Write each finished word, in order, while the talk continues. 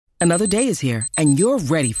Another day is here, and you're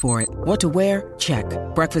ready for it. What to wear? Check.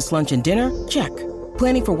 Breakfast, lunch, and dinner? Check.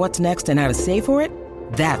 Planning for what's next and how to save for it?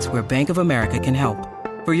 That's where Bank of America can help.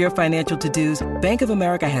 For your financial to-dos, Bank of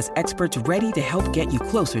America has experts ready to help get you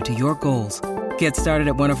closer to your goals. Get started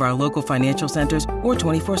at one of our local financial centers or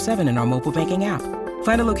 24/7 in our mobile banking app.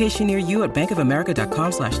 Find a location near you at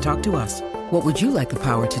bankofamerica.com/talktous. What would you like the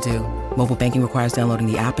power to do? Mobile banking requires downloading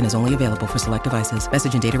the app and is only available for select devices.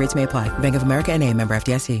 Message and data rates may apply. Bank of America N.A., member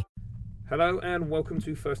FDIC. Hello and welcome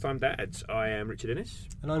to First Time Dads. I am Richard Innes.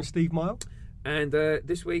 And I'm Steve Mile. And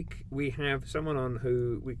this week we have someone on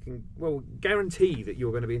who we can guarantee that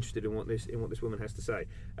you're going to be interested in what this woman has to say.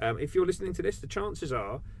 If you're listening to this, the chances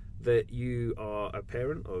are that you are a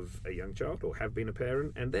parent of a young child or have been a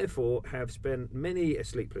parent and therefore have spent many a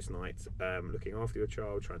sleepless night looking after your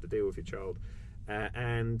child, trying to deal with your child.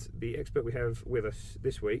 And the expert we have with us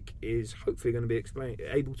this week is hopefully going to be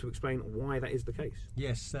able to explain why that is the case.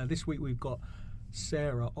 Yes, this week we've got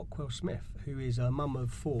Sarah Ockwell-Smith, who is a mum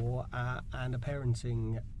of 4 and a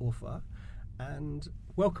parenting author. And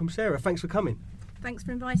welcome, Sarah. Thanks for coming. Thanks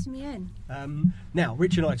for inviting me in. Now,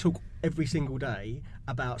 Rich and I talk every single day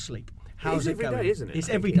about sleep. How's it going? Every day, isn't it? It's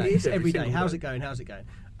every day. It's every day. How's day. it going? How's it going?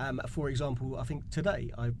 For example, I think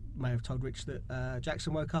today I may have told Rich that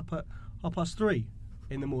Jackson woke up at 3:30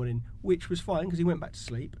 in the morning, which was fine because he went back to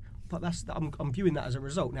sleep. But I'm viewing that as a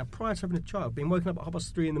result. Now, prior to having a child, being woken up at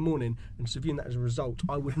 3:30 in the morning and viewing that as a result,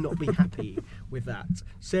 I would not be happy with that.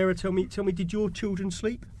 Sarah, tell me, did your children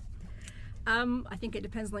sleep? I think it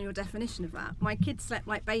depends on your definition of that. My kids slept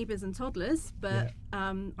like babies and toddlers, but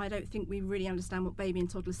I don't think we really understand what baby and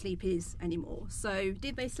toddler sleep is anymore. So,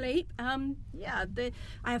 did they sleep? I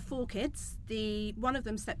have 4 kids. One of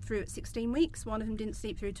them slept through at 16 weeks. One of them didn't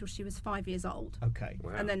sleep through till she was 5 years old. Okay.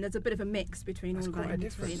 Wow. And then there's a bit of a mix between all of that. Quite a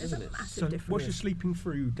difference, isn't it? Massive difference. What's your sleeping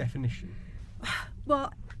through definition?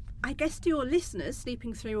 Well, I guess to your listeners,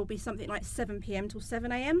 sleeping through will be something like 7 p.m. till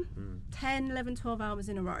 7 a.m. 10, 11, 12 hours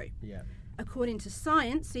in a row. Yeah. According to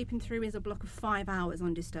science, sleeping through is a block of 5 hours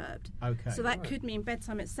undisturbed. Okay. So that could mean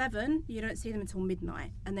bedtime at 7, you don't see them until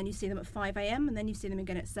midnight, and then you see them at 5 a.m, and then you see them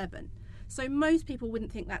again at 7. So most people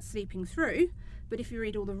wouldn't think that's sleeping through, but if you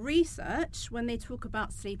read all the research, when they talk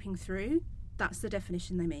about sleeping through, that's the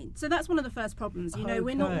definition they mean. So that's one of the first problems. You know,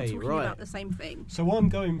 we're not all talking about the same thing. So I'm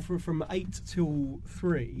going from 8 till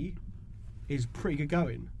 3 is pretty good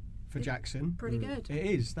going. For Jackson. Pretty good. It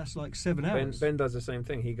is. That's like 7 hours. Ben does the same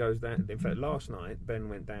thing. He goes down. In fact, last night, Ben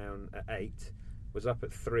went down at 8, was up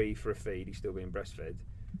at 3 for a feed. He's still being breastfed.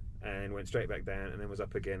 And went straight back down and then was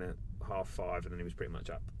up again at 5:30 and then he was pretty much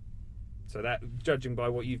up. So that, judging by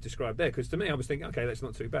what you've described there, because to me I was thinking, okay, that's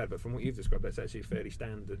not too bad. But from what you've described, that's actually fairly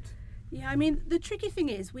standard. Yeah, I mean, the tricky thing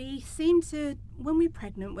is we seem to, when we're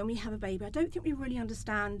pregnant, when we have a baby, I don't think we really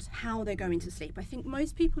understand how they're going to sleep. I think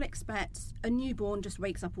most people expect a newborn just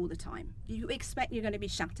wakes up all the time. You expect you're going to be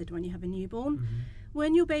shattered when you have a newborn. Mm-hmm.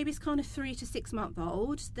 When your baby's kind of 3 to 6 month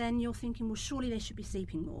old, then you're thinking, well, surely they should be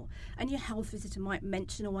sleeping more. And your health visitor might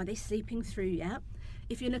mention, oh, are they sleeping through yet?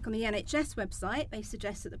 If you look on the NHS website, they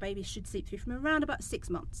suggest that the baby should sleep through from around about 6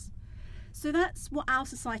 months. So that's what our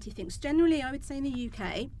society thinks. Generally, I would say in the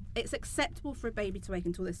UK, it's acceptable for a baby to wake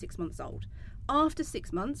until they're 6 months old. After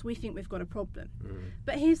 6 months, we think we've got a problem.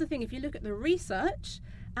 But here's the thing, if you look at the research,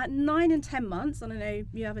 at 9 and 10 months, and I know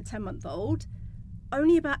you have a 10-month-old,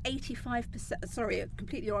 only about 85%,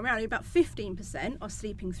 completely wrong around, about 15% are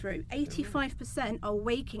sleeping through. 85% are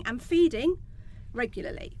waking and feeding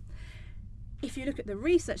regularly. If you look at the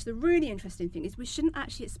research, the really interesting thing is we shouldn't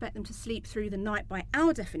actually expect them to sleep through the night by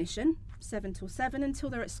our definition, 7 till 7,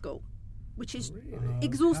 until they're at school, which is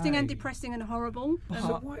exhausting and depressing and horrible.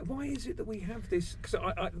 So why is it that we have this?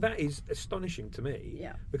 Because that is astonishing to me.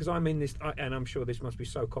 Yeah. Because I'm in this, and I'm sure this must be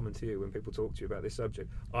so common to you when people talk to you about this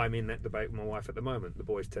subject. I'm in that debate with my wife at the moment. The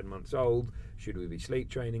boy's 10 months old. Should we be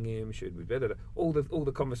sleep training him? Should we? All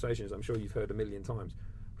the conversations I'm sure you've heard a million times.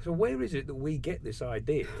 So where is it that we get this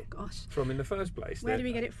idea from in the first place? Where do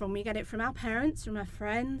we get it from? We get it from our parents, from our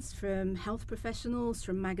friends, from health professionals,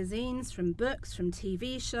 from magazines, from books, from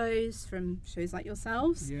TV shows, from shows like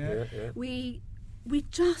yourselves. Yeah. We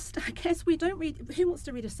just, I guess we don't read, who wants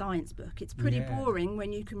to read a science book? It's pretty boring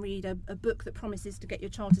when you can read a book that promises to get your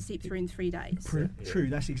child to sleep through in 3 days. True,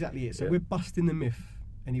 that's exactly it. So we're busting the myth,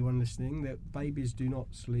 anyone listening, that babies do not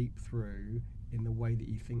sleep through in the way that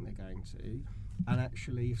you think they're going to. And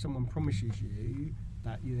actually, if someone promises you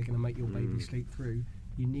that they're going to make your baby sleep through,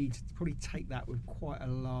 you need to probably take that with quite a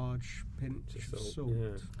large pinch of salt.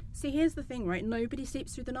 Yeah. See, here's the thing, right? Nobody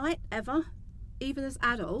sleeps through the night, ever. Even as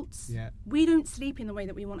adults, Yeah. we don't sleep in the way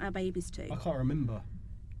that we want our babies to. I can't remember.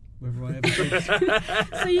 whether I ever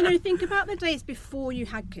did. So, think about the days before you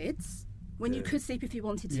had kids, when you could sleep if you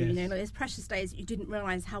wanted to. Yes. There's precious days that you didn't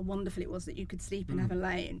realise how wonderful it was that you could sleep and have a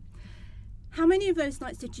lay-in. How many of those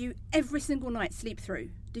nights did you every single night sleep through?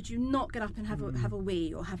 Did you not get up and have a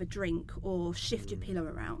wee or have a drink or shift your pillow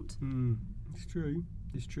around? It's true.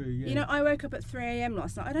 It's true, yeah. I woke up at 3 a.m.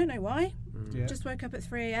 last night. I don't know why. Yeah. Just woke up at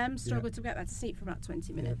 3 a.m, struggled to get back to sleep for about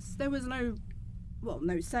 20 minutes. There was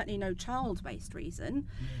certainly no child-based reason.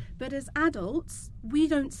 But as adults, we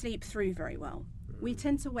don't sleep through very well. We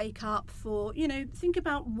tend to wake up for, think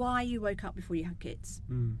about why you woke up before you had kids.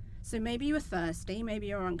 So maybe you were thirsty, maybe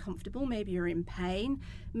you're uncomfortable, maybe you're in pain,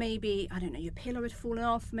 maybe, I don't know, your pillow had fallen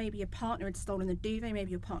off, maybe your partner had stolen the duvet,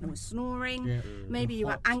 maybe your partner was snoring, maybe you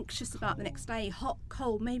were anxious about the next day, hot,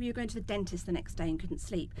 cold, maybe you're going to the dentist the next day and couldn't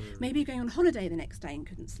sleep, maybe you're going on holiday the next day and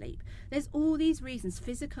couldn't sleep. There's all these reasons,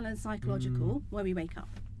 physical and psychological, why we wake up.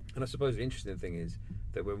 And I suppose the interesting thing is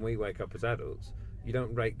that when we wake up as adults, you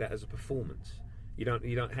don't rate that as a performance. You don't.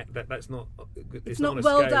 That's not. It's not not on a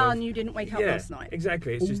well scale done. of, You didn't wake up last night.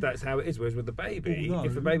 Exactly. It's just that's how it is. Whereas with the baby,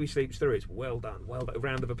 if the baby sleeps through, it's well done. Well done. A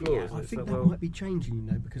round of applause. I think like, that might be changing,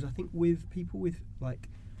 because I think with people with like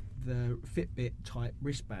the Fitbit type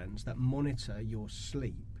wristbands that monitor your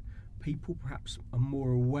sleep, people perhaps are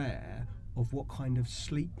more aware of what kind of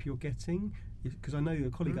sleep you're getting. Because I know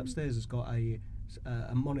your colleague upstairs has got a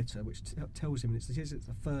monitor which tells him, and it's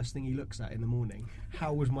the first thing he looks at in the morning.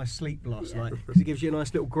 How was my sleep last night? Because it gives you a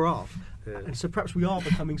nice little graph. And so perhaps we are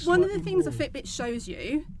becoming slightly One of the things more... a Fitbit shows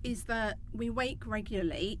you is that we wake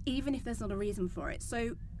regularly, even if there's not a reason for it.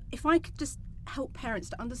 So if I could just help parents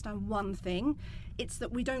to understand one thing, it's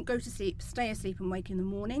that we don't go to sleep, stay asleep and wake in the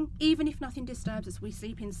morning. Even if nothing disturbs us, we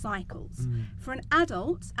sleep in cycles. For an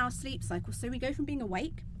adult, our sleep cycle, so we go from being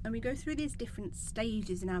awake and we go through these different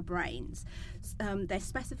stages in our brains. They're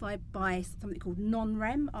specified by something called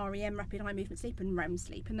non-REM, REM, rapid eye movement sleep, and REM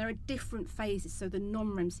sleep. And there are different phases, so the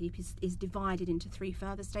non-REM sleep is divided into 3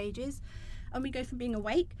 further stages. And we go from being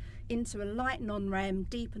awake into a light non-REM,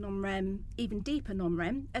 deeper non-REM, even deeper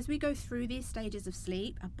non-REM. As we go through these stages of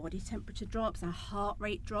sleep, our body temperature drops, our heart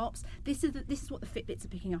rate drops. This is what the Fitbits are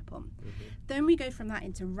picking up on. Then we go from that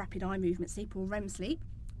into rapid eye movement sleep, or REM sleep.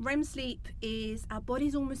 REM sleep is our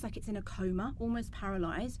body's almost like it's in a coma, almost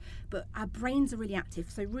paralysed, but our brains are really active,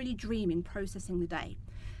 so really dreaming, processing the day.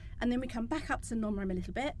 And then we come back up to non-REM a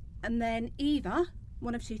little bit, and then either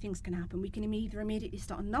one of 2 things can happen. We can either immediately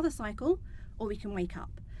start another cycle, or we can wake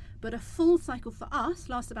up. But a full cycle for us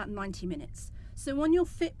lasts about 90 minutes. So on your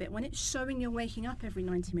Fitbit, when it's showing you're waking up every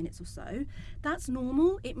 90 minutes or so, that's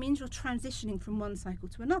normal. It means you're transitioning from one cycle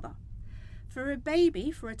to another. For a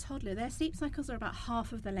baby, for a toddler, their sleep cycles are about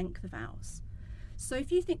half of the length of ours. So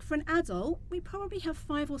if you think for an adult, we probably have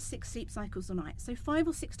 5 or 6 sleep cycles a night. So 5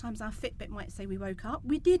 or 6 times our Fitbit might say we woke up.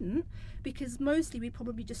 We didn't, because mostly we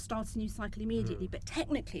probably just start a new cycle immediately, but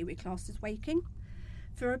technically we're classed as waking.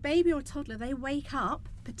 For a baby or a toddler, they wake up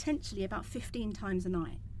potentially about 15 times a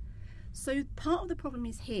night. So part of the problem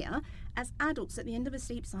is here, as adults at the end of a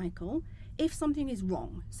sleep cycle, if something is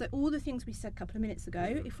wrong, so all the things we said a couple of minutes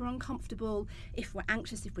ago, if we're uncomfortable, if we're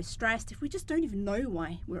anxious, if we're stressed, if we just don't even know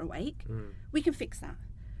why we're awake, we can fix that.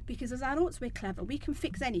 Because as adults, we're clever. We can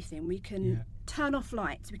fix anything. We can turn off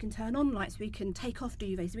lights. We can turn on lights. We can take off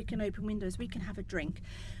duvets. We can open windows. We can have a drink.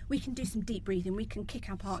 We can do some deep breathing. We can kick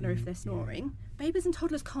our partner if they're snoring. Babies and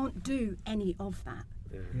toddlers can't do any of that.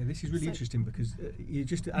 Yeah, this is really interesting because you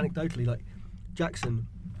just anecdotally, like Jackson,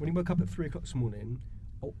 when he woke up at 3 o'clock this morning,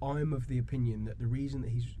 I'm of the opinion that the reason that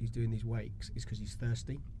he's doing these wakes is because he's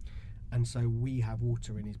thirsty. And so we have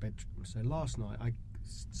water in his bedroom. So last night I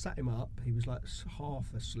sat him up, he was like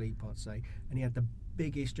half asleep, I'd say, and he had the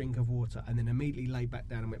biggest drink of water and then immediately laid back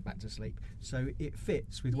down and went back to sleep. So it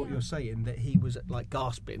fits with what you're saying, that he was like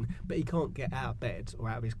gasping, but he can't get out of bed or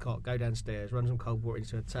out of his cot, go downstairs, run some cold water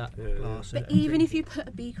into a tap glass. But even if you put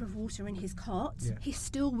a beaker of water in his cot, he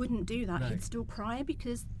still wouldn't do that. He'd still cry,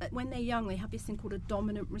 because when they're young they have this thing called a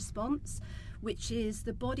dominant response, which is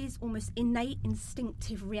the body's almost innate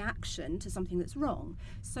instinctive reaction to something that's wrong.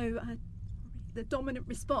 So the dominant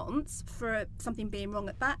response for something being wrong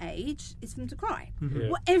at that age is for them to cry.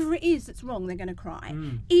 Whatever it is that's wrong, they're going to cry.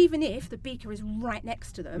 Even if the beaker is right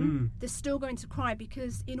next to them, they're still going to cry,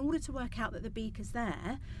 because in order to work out that the beaker's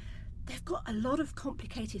there, they've got a lot of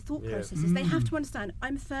complicated thought processes. They have to understand,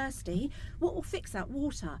 I'm thirsty, what will fix that?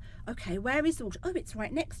 Water. Okay, where is the water? Oh, it's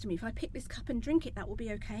right next to me. If I pick this cup and drink it, that will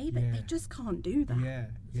be okay. They just can't do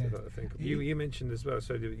that. So you mentioned as well,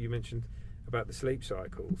 so you mentioned about the sleep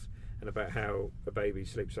cycles and about how a baby's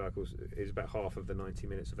sleep cycles is about half of the 90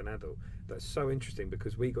 minutes of an adult. That's so interesting,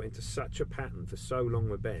 because we got into such a pattern for so long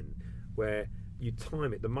with Ben, where you'd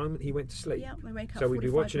time it the moment he went to sleep. Yeah, they wake up So we'd be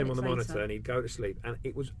 45 watching him on the minutes monitor later. and he'd go to sleep, and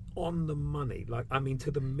it was on the money. Like, I mean,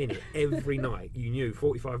 to the minute, every night you knew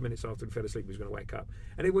 45 minutes after he fell asleep he was going to wake up.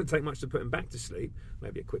 And it wouldn't take much to put him back to sleep,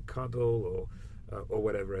 maybe a quick cuddle or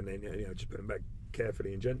whatever, and then just put him back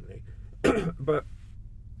carefully and gently. But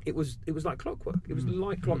it was like clockwork. It was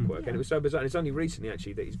like clockwork, and it was so bizarre. And it's only recently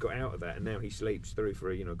actually that he's got out of that, and now he sleeps through for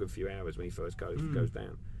a good few hours when he first goes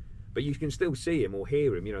down. But you can still see him or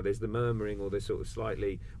hear him. There's the murmuring or the sort of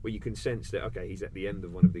slightly where you can sense that, okay, he's at the end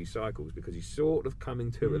of one of these cycles because he's sort of coming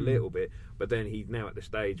to a little bit, but then he's now at the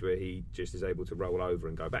stage where he just is able to roll over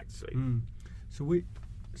and go back to sleep.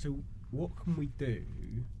 So what can we do,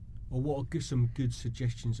 or what are some good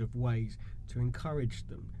suggestions of ways to encourage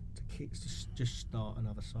them to just start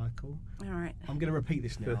another cycle? All right. I'm going to repeat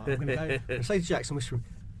this now. I'm going to say to Jackson, whispering,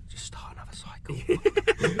 just start another cycle.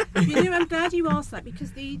 I'm glad you asked that,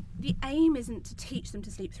 because the aim isn't to teach them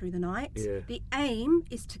to sleep through the night. Yeah. The aim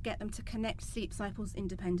is to get them to connect sleep cycles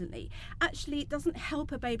independently. Actually, it doesn't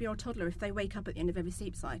help a baby or a toddler if they wake up at the end of every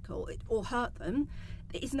sleep cycle or hurt them.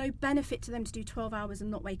 There is no benefit to them to do 12 hours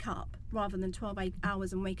and not wake up rather than 12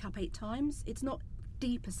 hours and wake up 8 times. It's not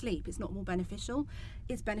deeper sleep, it's not more beneficial.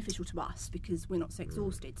 It's beneficial to us because we're not so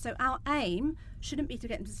exhausted. So our aim shouldn't be to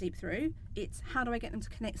get them to sleep through. It's how do I get them to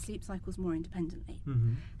connect sleep cycles more independently?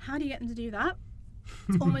 How do you get them to do that?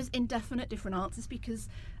 It's almost indefinite different answers, because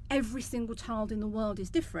every single child in the world is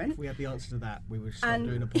different. If we had the answer to that, we would start And-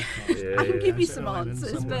 doing a podcast. I can give you Sit some on an island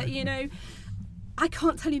answers, somewhere. but I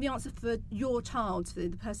can't tell you the answer for your child, for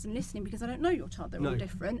the person listening, because I don't know your child. They're all No.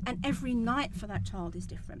 different, and every night for that child is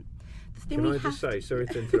different. The thing Can we I have just say, sorry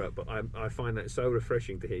to interrupt, but I find that so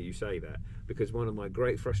refreshing to hear you say that, because one of my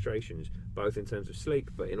great frustrations, both in terms of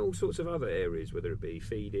sleep, but in all sorts of other areas, whether it be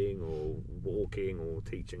feeding or walking or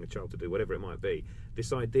teaching a child to do whatever it might be,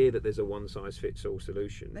 this idea that there's a one-size-fits-all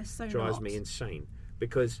solution There's so drives not. me insane,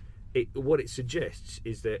 because what it suggests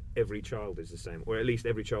is that every child is the same, or at least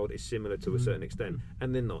every child is similar to a certain extent,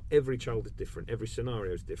 and they're not. Every child is different, every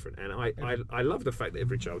scenario is different, and I love the fact that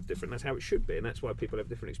every child's different. That's how it should be, and that's why people have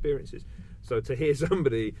different experiences. So to hear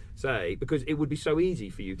somebody say, because it would be so easy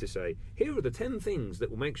for you to say, here are the 10 things that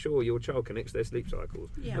will make sure your child connects their sleep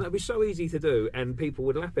cycles, Yeah. and that'd be so easy to do, and people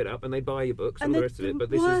would lap it up and they'd buy your books and And all the the- rest of it, the but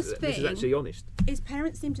this worst is thing actually honest. is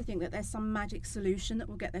parents seem to think that there's some magic solution that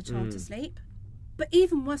will get their child to sleep. But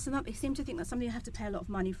even worse than that, they seem to think that's something you have to pay a lot of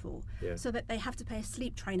money for, Yeah. so that they have to pay a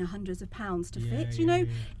sleep trainer hundreds of pounds to Yeah, fix. yeah.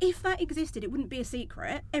 If that existed, it wouldn't be a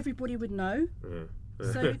secret. Everybody would know.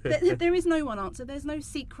 Yeah. So there is no one answer. There's no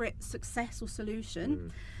secret success or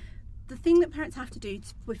solution. The thing that parents have to do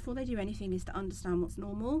before they do anything is to understand what's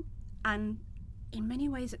normal and in many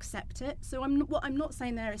ways accept it. So what I'm not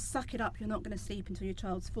saying there is suck it up, you're not going to sleep until your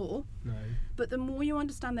child's 4. No. But the more you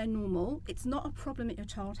understand they're normal, it's not a problem that your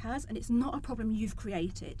child has, and it's not a problem you've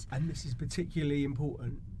created. And this is particularly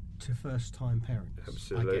important to first-time parents, I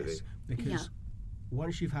Absolutely. guess, because Yeah.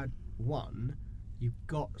 once you've had one, you've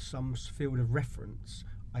got some field of reference,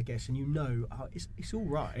 I guess, and it's all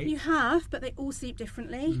right. You have, but they all sleep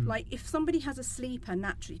differently. Like if somebody has a sleeper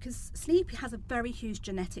naturally, because sleep has a very huge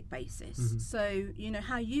genetic basis. So,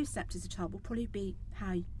 how you slept as a child will probably be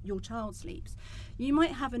how your child sleeps. You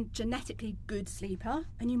might have a genetically good sleeper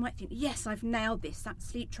and you might think, yes, I've nailed this, that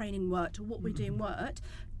sleep training worked, or what we're doing worked.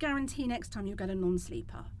 Guarantee next time you'll get a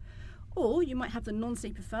non-sleeper. Or you might have the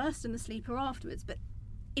non-sleeper first and the sleeper afterwards, but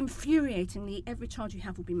infuriatingly, every child you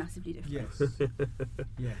have will be massively different. Yes.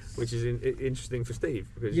 Yes. Which is interesting for Steve,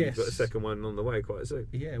 because Yes. you've got a second one on the way quite soon.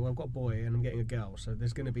 Yeah, well, I've got a boy and I'm getting a girl, so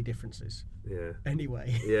there's going to be differences. Yeah.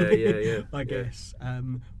 Anyway. Yeah. I guess.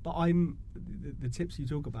 But the tips you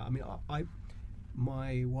talk about, I mean,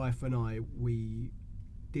 my wife and I, we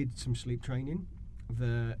did some sleep training.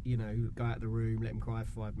 Go out of the room, let him cry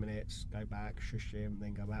for 5 minutes, go back, shush him,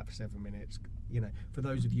 then go out for 7 minutes. For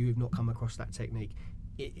those of you who've not come across that technique,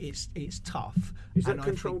 it's tough. Is that And I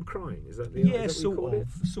controlled think- crying? Is that the Yeah, is that what you call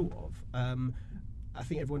it? sort of. I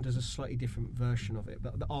think everyone does a slightly different version of it,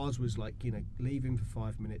 but ours was like, leave him for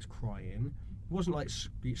 5 minutes crying. It wasn't like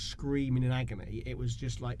screaming in agony. It was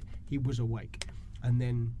just like he was awake, and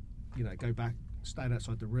then go back, stand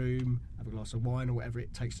outside the room, have a glass of wine or whatever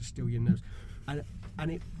it takes to still your nerves.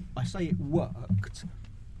 And I say it worked.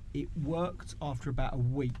 It worked after about a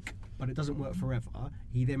week, but it doesn't work forever.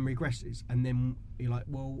 He then regresses, and then you're like,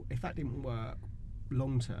 well, if that didn't work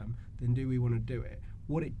long term, then do we want to do it?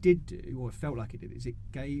 What it did do, or it felt like it did, is it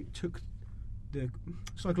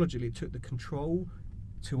psychologically it took the control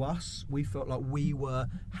to us. We felt like we were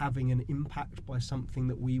having an impact by something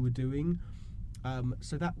that we were doing.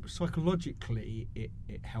 So that psychologically it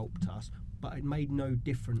helped us. but it made no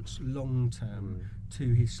difference long term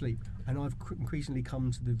to his sleep. And I've increasingly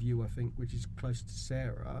come to the view, I think, which is close to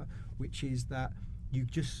Sarah, which is that you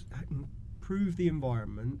just improve the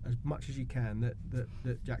environment as much as you can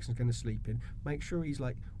that Jackson's going to sleep in. Make sure he's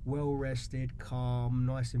like well rested, calm,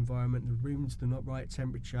 nice environment. The room's the right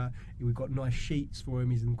temperature. We've got nice sheets for him.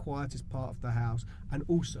 He's in the quietest part of the house, and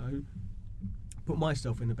also put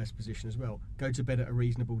myself in the best position as well. Go to bed at a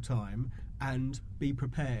reasonable time and be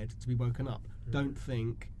prepared to be woken up. Don't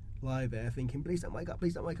lie there thinking, please don't wake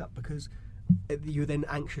up, because you're then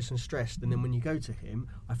anxious and stressed, and then when you go to him,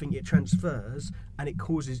 I think it transfers and it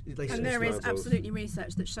causes. And there is absolutely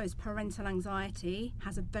research that shows parental anxiety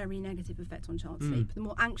has a very negative effect on child sleep. The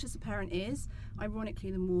more anxious a parent is,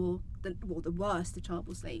 ironically, the worse the child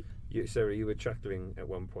will sleep. Sarah, you were chuckling at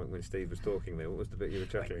one point when Steve was talking there. What was the bit you were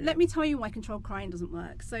chuckling at? Let me tell you why controlled crying doesn't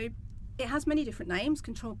work. So it has many different names: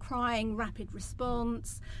 controlled crying, rapid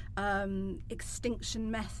response,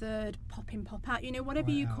 extinction method, pop in, pop out,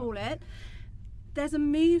 whatever you call it. There's a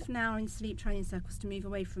move now in sleep training circles to move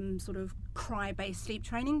away from sort of cry-based sleep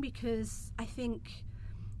training, because I think,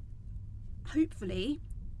 hopefully,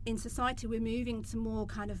 in society we're moving to more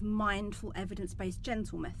kind of mindful, evidence-based,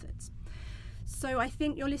 gentle methods. So I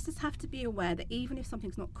think your listeners have to be aware that even if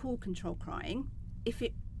something's not called controlled crying, if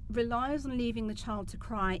it relies on leaving the child to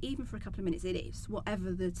cry, even for a couple of minutes, it is,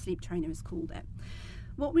 whatever the sleep trainer has called it.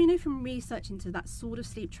 What we know from research into that sort of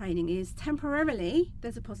sleep training is temporarily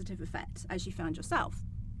there's a positive effect, as you found yourself.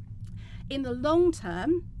 In the long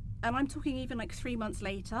term, and I'm talking even like 3 months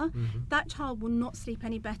later, that child will not sleep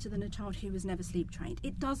any better than a child who was never sleep trained.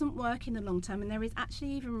 It doesn't work in the long term, and there is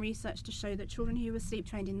actually even research to show that children who were sleep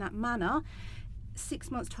trained in that manner,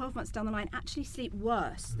 6 months, 12 months down the line, actually sleep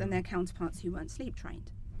worse than their counterparts who weren't sleep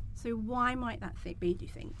trained. So why might that be, do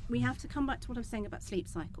you think? We have to come back to what I was saying about sleep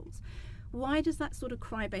cycles. Why does that sort of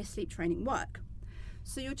cry-based sleep training work?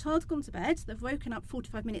 So your child's gone to bed, they've woken up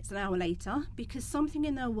 45 minutes, an hour later, because something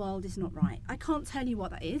in their world is not right. I can't tell you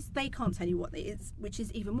what that is. They can't tell you what that is, which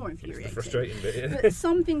is even more infuriating. It's the frustrating bit, yeah. But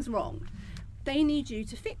something's wrong. They need you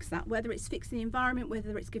to fix that, whether it's fixing the environment,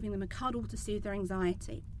 whether it's giving them a cuddle to soothe their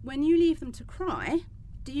anxiety. When you leave them to cry,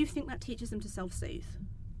 do you think that teaches them to self-soothe?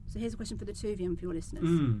 So here's a question for the two of you and for your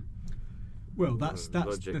listeners. Well, that's the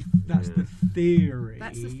theory.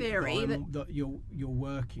 That's the theory that you're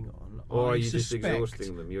working on. Or are you just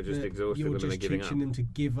exhausting them? You're just exhausting them and they're giving up. You're just teaching them to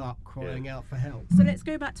give up crying out for help. So let's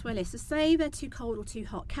go back to our list. So say they're too cold or too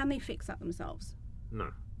hot. Can they fix that themselves?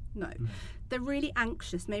 No. They're really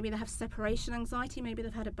anxious. Maybe they have separation anxiety. Maybe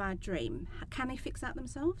they've had a bad dream. Can they fix that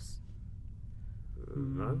themselves?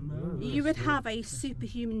 No. You would have a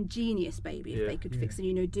superhuman genius baby if they could fix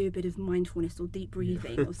it, do a bit of mindfulness or deep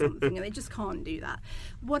breathing or something, and they just can't do that.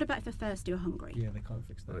 What about if they're thirsty or hungry? Yeah, they can't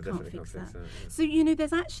fix that. They can't fix that. So,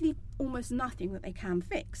 there's actually almost nothing that they can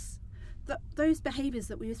fix. Those behaviours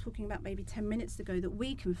that we were talking about maybe 10 minutes ago that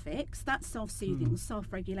we can fix, that's self-soothing,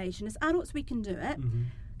 self-regulation. As adults, we can do it.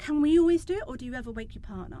 Can we always do it, or do you ever wake your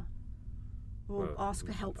partner? Or ask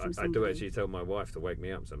for help from somebody? I do actually tell my wife to wake me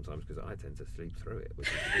up sometimes, because I tend to sleep through it, which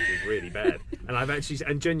is really bad. And I've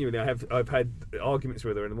genuinely, I've had arguments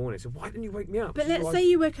with her in the morning. So why didn't you wake me up? But let's say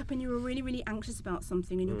you woke up and you were really, really anxious about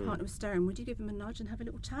something, and your partner was staring. Would you give him a nudge and have a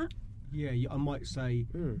little chat? Yeah, I might say,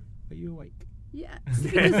 "Are you awake?" Yeah,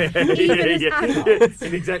 because even as adults,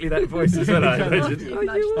 in exactly that voice as well. I imagine.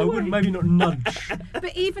 I wouldn't, maybe not nudge.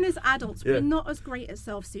 But even as adults, we're not as great at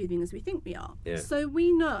self-soothing as we think we are. Yeah. So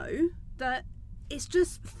we know that it's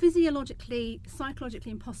just physiologically,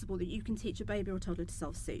 psychologically impossible that you can teach a baby or a toddler to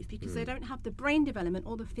self-soothe, because they don't have the brain development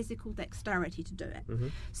or the physical dexterity to do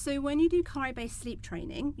it. So when you do cry-based sleep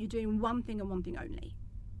training, you're doing one thing and one thing only.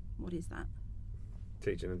 What is that?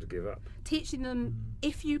 Teaching them to give up. Teaching them,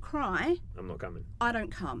 if you cry, I'm not coming. I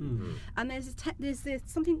don't come. And there's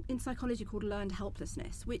something in psychology called learned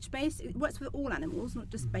helplessness, which basically works with all animals, not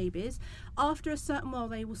just babies. After a certain while,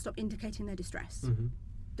 they will stop indicating their distress.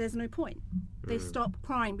 There's no point. They stop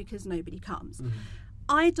crying because nobody comes.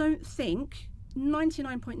 I don't think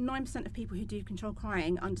 99.9% of people who do control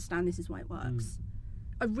crying understand this is why it works.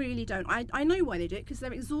 I really don't. I know why they do it, because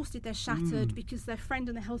they're exhausted, they're shattered, because their friend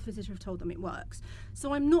and their health visitor have told them it works.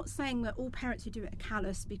 So I'm not saying that all parents who do it are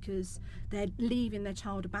callous because they're leaving their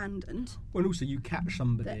child abandoned. Well, and also you catch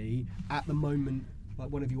somebody at the moment,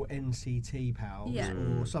 like one of your NCT pals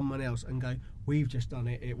or someone else, and go, "We've just done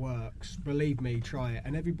it, it works. Believe me, try it."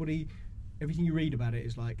 And everything you read about it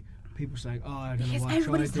is like, people saying, "Oh, I don't know Because why I tried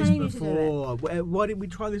everybody's this telling you to do it. before. Why didn't we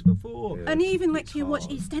try this before?" Yeah. And even like It's you watch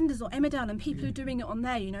hard. EastEnders or Emmerdale, and people are doing it on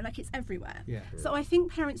there, like it's everywhere. Yeah. So I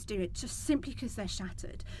think parents do it just simply because they're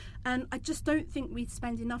shattered. And I just don't think we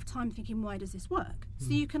spend enough time thinking, why does this work?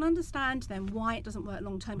 So you can understand then why it doesn't work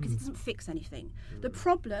long term, because it doesn't fix anything. The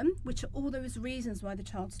problem, which are all those reasons why the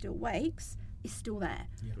child still wakes, is still there.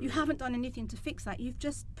 You haven't done anything to fix that. You've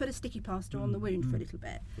just put a sticky plaster on the wound for a little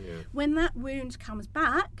bit. Yeah. When that wound comes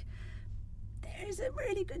back, there is a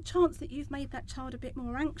really good chance that you've made that child a bit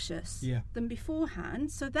more anxious than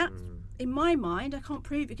beforehand. So that, in my mind, I can't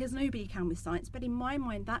prove it because nobody can with science, but in my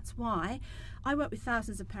mind, that's why I work with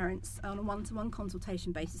thousands of parents on a one-to-one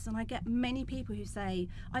consultation basis, and I get many people who say,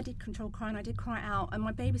 I did control cry and I did cry out, and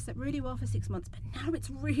my baby slept really well for 6 months, but now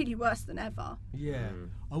it's really worse than ever. Yeah,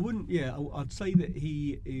 I wouldn't. Yeah, I'd say that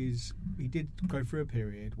he did go through a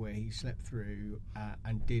period where he slept through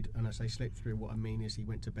and I say slept through. What I mean is he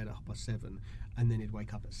went to bed at 7:30, and then he'd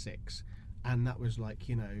wake up at 6, and that was like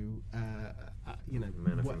Manna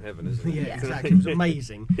from heaven, isn't it? Yeah, exactly. It was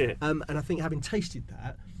amazing. Yeah. And I think having tasted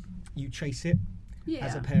that, you chase it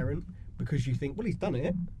as a parent because you think, well, he's done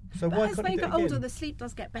it, so But why as can't they he do it get older, again? the sleep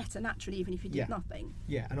does get better naturally, even if you did nothing.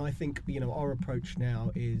 Yeah, and I think our approach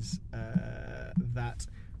now is that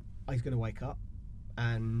he's going to wake up,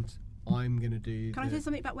 and I'm going to do. Can I say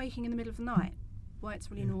something about waking in the middle of the night? Why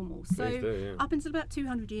it's really normal. So Please do, yeah. up until about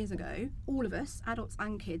 200 years ago, all of us, adults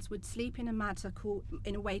and kids, would sleep in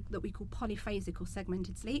a way that we call polyphasic or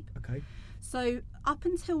segmented sleep. Okay. So up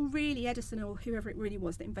until really Edison or whoever it really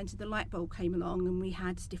was that invented the light bulb came along, and we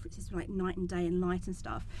had differences like night and day and light and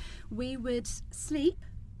stuff, we would sleep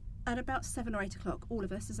at about 7 or 8 o'clock, all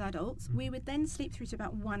of us as adults. We would then sleep through to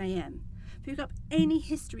about 1 a.m. If you look up any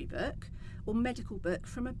history book or medical book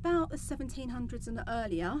from about the 1700s and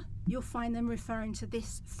earlier, you'll find them referring to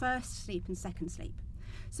this first sleep and second sleep.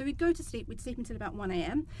 So we'd go to sleep, we'd sleep until about 1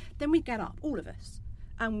 a.m, then we'd get up, all of us,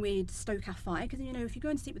 and we'd stoke our fire, because if you're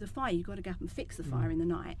going to sleep with a fire, you've got to get up and fix the fire in the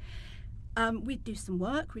night. We'd do some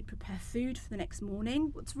work, we'd prepare food for the next morning.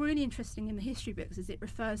 What's really interesting in the history books is it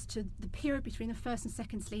refers to the period between the first and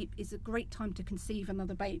second sleep is a great time to conceive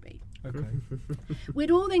another baby. Okay. We'd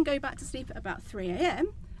all then go back to sleep at about 3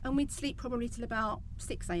 a.m, and we'd sleep probably till about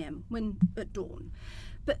 6 a.m, at dawn.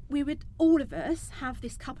 But we would, all of us, have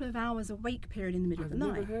this couple of hours awake period in the middle of the night.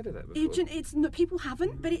 I've never heard of that before. People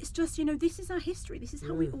haven't, but it's just, this is our history. This is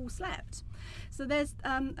how we all slept. So there's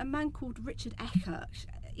a man called Richard Eckhart,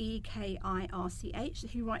 Ekirch,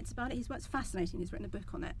 who writes about it. His work's fascinating. He's written a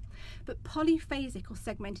book on it. But polyphasic or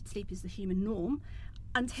segmented sleep is the human norm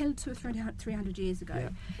until 200 or 300 years ago.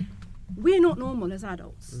 Yeah. We're not normal as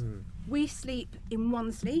adults. We sleep in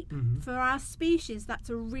one sleep. For our species,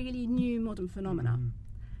 that's a really new modern phenomenon.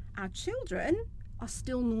 Our children are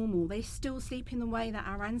still normal. They still sleep in the way that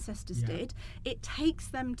our ancestors did. It takes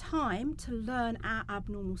them time to learn our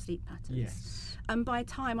abnormal sleep patterns. Yes. And by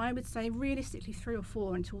time, I would say realistically 3 or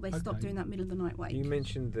 4 until they stop doing that middle of the night wake. You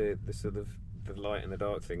mentioned the sort of the light and the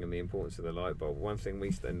dark thing and the importance of the light bulb. One thing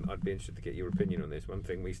and I'd be interested to get your opinion on this. One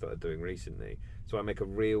thing we started doing recently, so I make a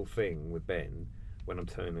real thing with Ben when I'm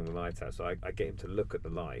turning the light out. So I get him to look at the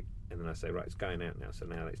light, and then I say, right, it's going out now. So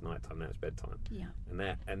now it's night time. Now it's bedtime. Yeah.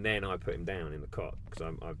 And then I put him down in the cot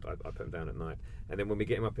because I put him down at night. And then when we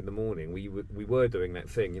get him up in the morning, we were doing that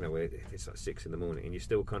thing, where it's like 6 in the morning and you're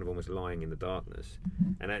still kind of almost lying in the darkness.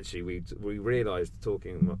 And actually, we realised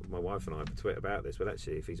talking my wife and I per Twitter about this. Well,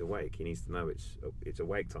 actually, if he's awake, he needs to know it's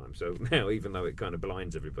awake time. So now, even though it kind of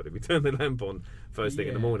blinds everybody, we turn the lamp on first thing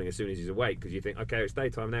in the morning as soon as he's awake, because you think, okay, it's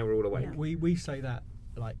daytime now. We're all awake. Yeah. We say that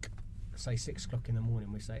say 6 o'clock in the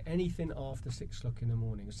morning. We say anything after 6 o'clock in the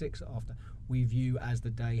morning, 6 after, we view as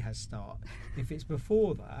the day has started. If it's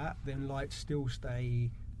before that, then lights still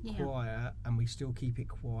stay quiet, and we still keep it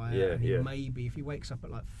quiet. Maybe if he wakes up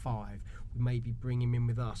at 5, we maybe bring him in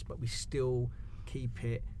with us, but we still keep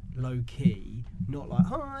it low key, not like,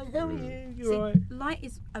 hi, how are you? You're right. Light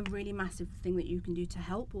is a really massive thing that you can do to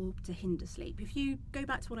help or to hinder sleep. If you go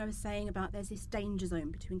back to what I was saying about there's this danger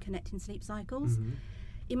zone between connecting sleep cycles.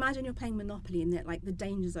 Imagine you're playing Monopoly and that the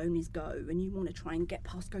danger zone is go, and you want to try and get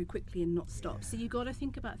past go quickly and not stop. So you've got to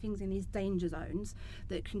think about things in these danger zones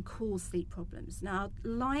that can cause sleep problems. Now,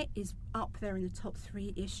 light is up there in the top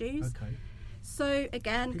 3 issues. Okay. So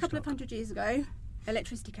again, a couple of hundred years ago,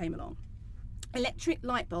 electricity came along. Electric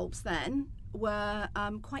light bulbs then were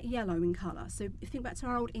quite yellow in colour. So if you think back to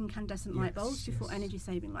our old incandescent light bulbs before energy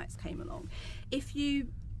saving lights came along. If you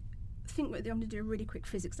think I'm going to do really quick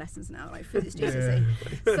physics lessons now, like physics GCSE.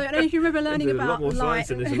 So I don't know if you remember learning There's about a lot more light.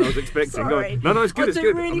 science in this than I was expecting. Sorry. No, it's good. It's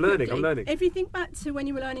good. Really I'm learning. quickly. If you think back to when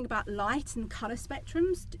you were learning about light and colour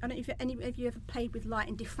spectrums, I don't know if any of you ever played with light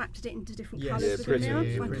and diffracted it into different Yes. colours Yeah, with a mirror.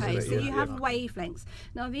 prism, Okay, prism, so yeah, you have yeah. wavelengths.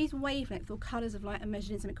 Now these wavelengths or colours of light are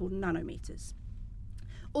measured in something called nanometers.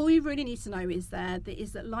 All you really need to know is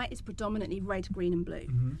that light is predominantly red, green and blue.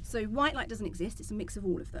 So white light doesn't exist, it's a mix of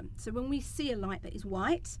all of them. So when we see a light that is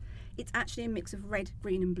white, it's actually a mix of red,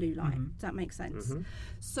 green and blue light. Does that make sense?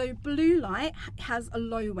 So blue light has a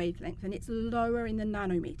low wavelength and it's lower in the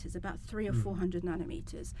nanometers, about 300 or 400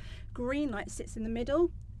 nanometers. Green light sits in the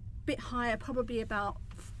middle, bit higher, probably about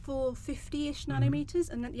 450-ish nanometers,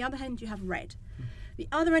 and at the other end you have red. The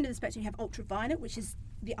other end of the spectrum you have ultraviolet, which is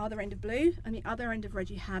the other end of blue, and the other end of red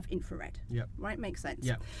you have infrared. Yep. Right, makes sense.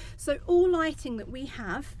 Yep. So all lighting that we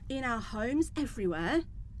have in our homes everywhere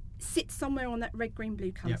sits somewhere on that red, green,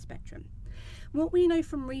 blue colour Yep. spectrum. What we know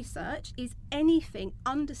from research is anything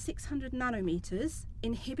under 600 nanometers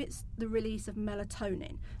inhibits the release of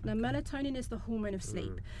melatonin. Now, melatonin is the hormone of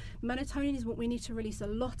sleep. Melatonin is what we need to release a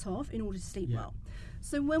lot of in order to sleep Yeah. well.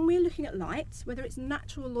 So when we're looking at light, whether it's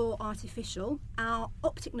natural or artificial, our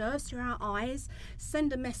optic nerves through our eyes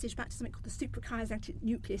send a message back to something called the suprachiasmatic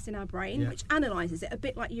nucleus in our brain, Yeah. which analyses it, a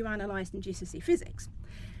bit like you analysed in GCSE physics.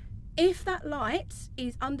 If that light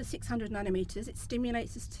is under 600 nanometers, it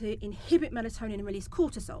stimulates us to inhibit melatonin and release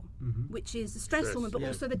cortisol, which is the stress hormone, but yeah.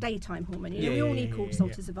 also the daytime hormone. Yeah, We all yeah, need yeah, cortisol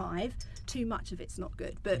yeah. to survive. Too much of it's not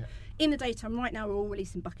good. But Yeah. in the daytime, right now, we're all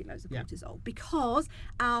releasing bucket loads of Yeah. cortisol because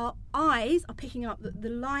our eyes are picking up that the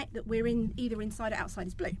light that we're in, either inside or outside,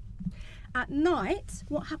 is blue. At night,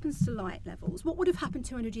 what happens to light levels? What would have happened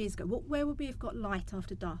 200 years ago? Where would we have got light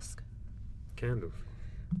after dusk? Candles.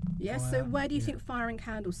 Yes, so Fire, where do you yeah. think fire and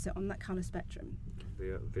candles sit on that colour spectrum?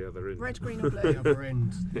 The other end. Red, green or blue? The other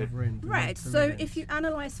end. The other end. Red. The So red if you end.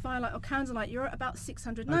 analyse firelight or candlelight, you're at about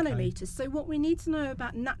 600 Okay. nanometers. So what we need to know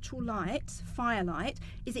about natural light, firelight,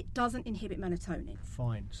 is it doesn't inhibit melatonin.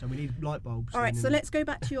 Fine. So we need light bulbs. All right, then so in- let's go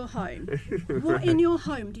back to your home. What in your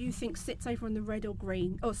home do you think sits over on the red or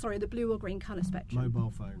green, the blue or green colour spectrum?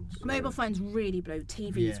 Mobile phones. Mobile phone's really blue,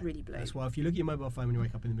 TV is Yeah. really blue. That's why if you look at your mobile phone when you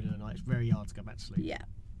wake up in the middle of the night, it's very hard to go back to sleep. Yeah.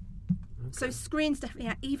 So screens definitely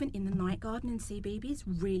are, even in the night garden in CBeebies, is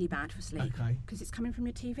really bad for sleep. Okay. Because it's coming from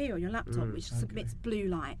your TV or your laptop, which submits blue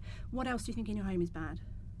light. What else do you think in your home is bad?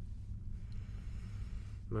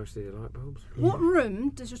 Mostly the light bulbs. What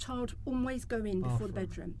room does your child always go in before the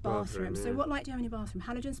Bathroom. bedroom? Bathroom, So yeah. what light do you have in your bathroom?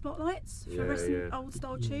 Halogen spotlights? Yeah, Fluorescent yeah. old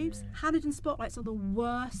style tubes? Halogen spotlights are the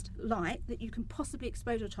worst light that you can possibly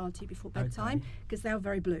expose your child to before bedtime Okay. because they're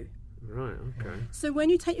very blue. Right, okay. So when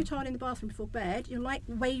you take your child in the bathroom before bed, you're like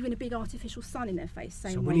waving a big artificial sun in their face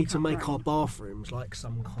saying, So we need to "Wake up, make bro." our bathrooms like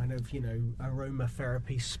some kind of,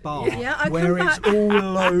 aromatherapy spa. Yeah, I'll where come it's back. all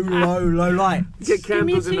low light. Get Give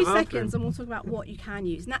me candles in 2 the bathroom. seconds and we'll talk about what you can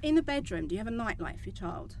use. Now, in the bedroom, do you have a night light for your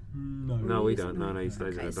child? No. No, we Use it don't. No, he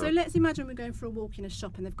stays in Okay, the so dark. let's imagine we're going for a walk in a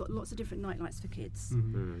shop and they've got lots of different night lights for kids.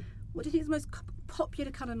 Mm. What do you think is the most popular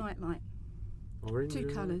colour night light? Orange. Two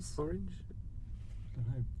or colours. Orange.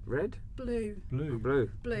 Dunno. Red. Blue. Or Blue. blue.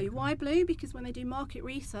 Blue. Why blue? Because when they do market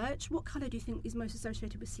research, what colour do you think is most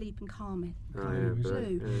associated with sleep and calming? Oh, Blue, yeah, is blue.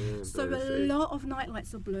 it? Yeah, yeah, So blue, a see. lot of night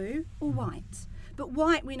lights are blue or white. But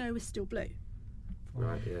white we know is still blue.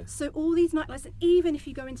 Right, yeah. So all these night lights, and even if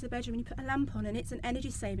you go into the bedroom and you put a lamp on and it's an energy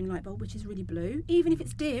saving light bulb, which is really blue, even if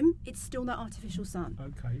it's dim, it's still that artificial sun.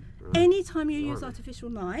 Okay. Anytime you use Blimey. artificial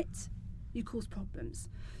light, you cause problems.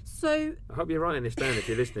 So I hope you're writing this down if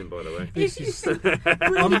you're listening, by the way. This if is. you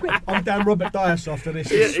really quick, I'm down Robert Dias after this.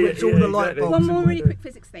 Yeah, Switch yeah, all the yeah, light exactly. bulbs. one in more my really room. quick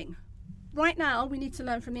physics thing. Right now, we need to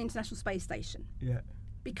learn from the International Space Station Yeah.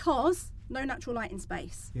 because no natural light in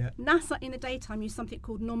space. Yeah. NASA in the daytime use something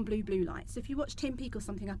called non-blue blue light. So if you watch Tim Peake or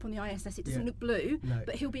something up on the ISS, it doesn't Yeah. look blue, No.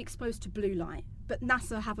 but he'll be exposed to blue light. But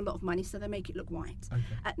NASA have a lot of money, so they make it look white. Okay.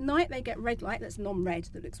 At night, they get red light that's non-red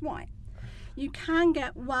that looks white. You can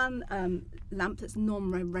get one lamp that's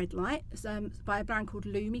non-red light by a brand called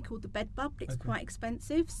Lumi, called the Bedbug. It's Okay. quite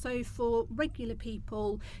expensive. So for regular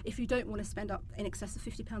people, if you don't want to spend up in excess of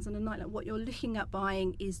 £50 on a night light, what you're looking at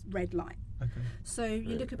buying is red light. Okay. So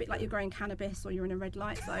you look a bit like you're growing cannabis or you're in a red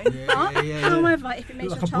light zone. Yeah, But, yeah, yeah. however, if it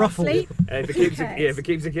makes Like your a child brothel. sleep, If it who keeps cares? if it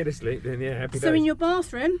keeps a kid asleep, then yeah, happy So days. in your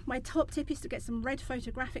bathroom, my top tip is to get some red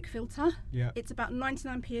photographic filter. Yeah. It's about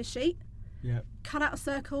 99p a sheet. Yeah. Cut out a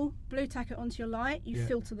circle, blue tack it onto your light, you Yeah.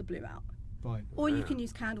 filter the blue out. Fine. Or you can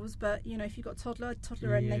use candles, but if you've got toddler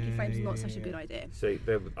and naked flames is not such a good idea. See,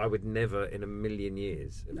 I would never in a million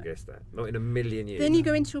years have guessed that. Not in a million years. Then you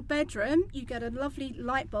go into your bedroom, you get a lovely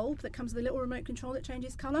light bulb that comes with a little remote control that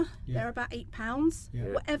changes colour. Yeah. They're about £8. Yeah.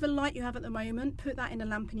 Whatever light you have at the moment, put that in a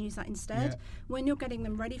lamp and use that instead. Yeah. When you're getting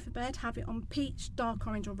them ready for bed, have it on peach, dark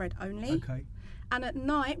orange or red only. Okay. And at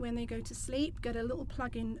night, when they go to sleep, get a little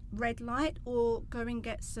plug-in red light, or go and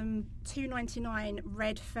get some $2.99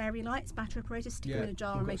 red fairy lights, battery operated, stick them in a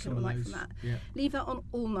jar and make a little light from that. Yeah. Leave that on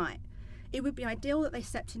all night. It would be ideal that they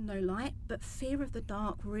slept in no light, but fear of the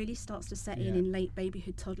dark really starts to set in late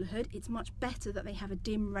babyhood, toddlerhood. It's much better that they have a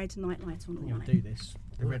dim red night light on all You'll night. do this.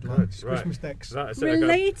 The red God, lights, right. Christmas decks. Right, so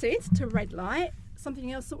Related to red light,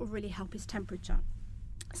 something else that will really help is temperature.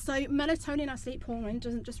 So melatonin, our sleep hormone,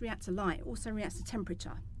 doesn't just react to light, it also reacts to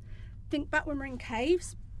temperature. Think back when we're in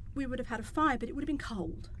caves, we would have had a fire, but it would have been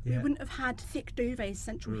cold. Yeah. We wouldn't have had thick duvets,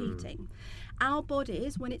 central heating. Our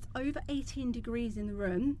bodies, when it's over 18 degrees in the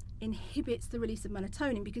room, inhibits the release of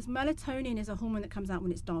melatonin, because melatonin is a hormone that comes out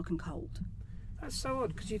when it's dark and cold. That's so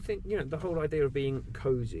odd, because you think, the whole idea of being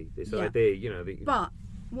cosy, this Yeah. idea, that But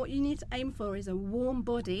what you need to aim for is a warm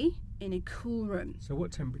body in a cool room. So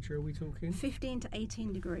what temperature are we talking? 15 to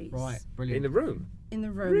 18 degrees. Right, in brilliant. the room. In the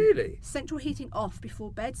room. Really? Central heating off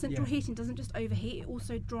before bed. Central Yeah. heating doesn't just overheat, it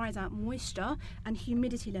also dries out moisture, and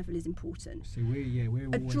humidity level is important. So we're A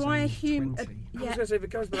always dry only hum 20. I was going to say, if it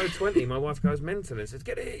goes below 20, my wife goes mental and says,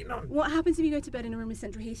 get it heating on. What happens if you go to bed in a room with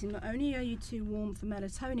central heating? Not only are you too warm for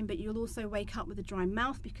melatonin, but you'll also wake up with a dry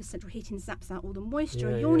mouth because central heating zaps out all the moisture.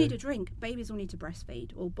 Yeah, You'll yeah. need a drink. Babies will need to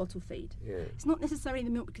breastfeed or bottle feed. Yeah. It's not necessarily the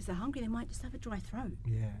milk because they're hungry, they might just have a dry throat.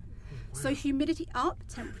 Yeah. So humidity up,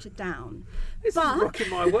 temperature down. This But- is rocking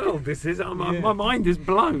my world. This is my mind is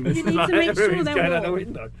blown. You This is need like to make sure everything's they're going out the warm.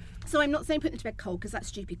 window. So I'm not saying put them to bed cold because that's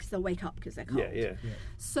stupid because they'll wake up because they're cold. Yeah.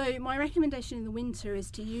 So my recommendation in the winter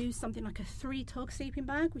is to use something like a 3-tog sleeping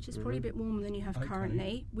bag, which is probably a bit warmer than you have Okay.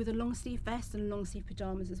 currently, with a long sleeve vest and long sleeve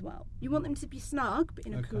pyjamas as well. You want them to be snug but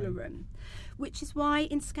in a Okay. cooler room, which is why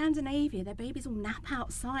in Scandinavia their babies all nap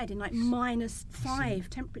outside in like -5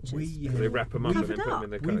 temperatures. They wrap them up and then Covered put them in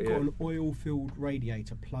the We've car. got Yeah. an oil-filled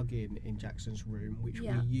radiator plug-in in Jackson's room, which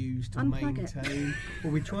Yeah. we use to Unplug it. maintain.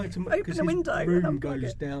 Well, we try to Open because the his window and room unplug goes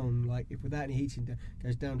it. down if without any heating,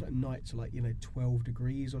 goes down at night to 12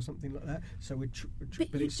 degrees or something like that. So we're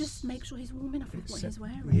But you just make sure he's warm enough with what he's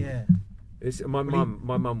wearing. Yeah. My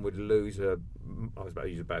mum would lose her. I was about to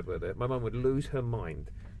use a bad word there. My mum would lose her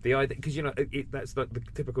mind. The idea, because that's like the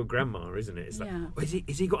typical grandma, isn't it? It's like, Yeah. oh,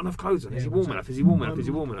 is he got enough clothes on? Is he Yeah, warm exactly. enough? Is he warm enough? Is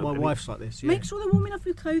he warm enough? My And he- wife's like this. Yeah. Make sure they're warm enough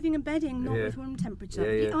with clothing and bedding, not Yeah. with room temperature.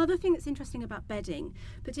 Yeah, The yeah. other thing that's interesting about bedding,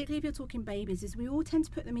 particularly if you're talking babies, is we all tend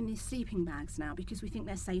to put them in these sleeping bags now because we think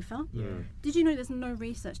they're safer. Yeah. Did you know there's no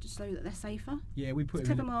research to show that they're safer? Yeah, we put It's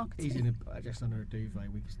him clever in. marketing. He's in just under a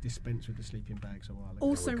duvet. We dispensed with the sleeping bags a while ago.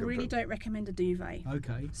 Also, we really could- don't recommend a duvet.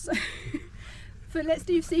 Okay. So, but let's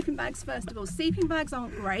do sleeping bags first of all. Sleeping bags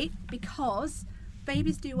aren't great because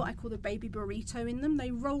babies do what I call the baby burrito in them.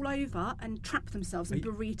 They roll over and trap themselves and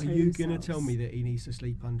burrito Are you going to themselves. tell me that he needs to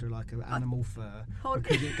sleep under like an animal fur? Hold-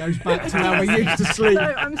 Because it goes back to how we used to sleep.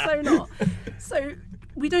 No, I'm so not. So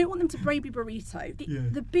we don't want them to baby burrito. Yeah.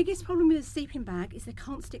 The biggest problem with a sleeping bag is they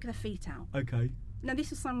can't stick their feet out. Okay. Now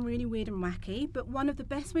this will sound really weird and wacky, but one of the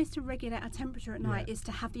best ways to regulate our temperature at night is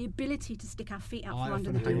to have the ability to stick our feet out I from under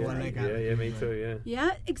often the hang Yeah, my duvet. leg out. yeah, me too. Yeah.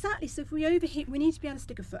 Yeah, exactly. So if we overheat, we need to be able to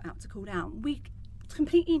stick a foot out to cool down. We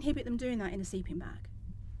completely inhibit them doing that in a sleeping bag.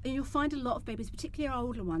 And you'll find a lot of babies, particularly our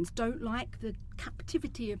older ones, don't like the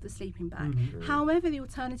captivity of the sleeping bag. However, the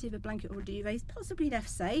alternative of blanket or duvet is possibly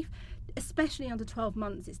less safe, especially under 12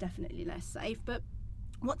 months, it's definitely less safe. But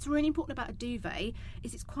what's really important about a duvet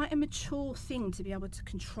is it's quite a mature thing to be able to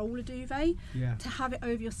control a duvet, Yeah. to have it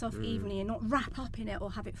over yourself evenly and not wrap up in it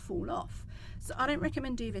or have it fall off. So I don't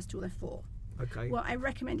recommend duvets till they're 4. Okay. What I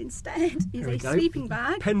recommend instead is Here we a go. sleeping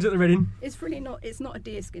bag. Pens at the ready. It's really not. It's not a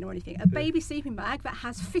deerskin or anything. A baby sleeping bag that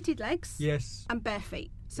has fitted legs Yes. and bare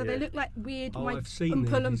feet. So Yeah. they look like weird Oh, white I've seen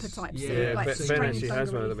Oompa them. Loompa These- types. yeah, that Yeah, look like I've Ben seen strange actually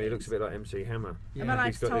has one of them. He things. looks a bit like MC Hammer. Yeah. Am I allowed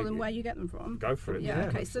He's to got tell the- them where you get them from? Go for it. Yeah,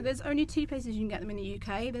 okay. So there's only 2 places you can get them in the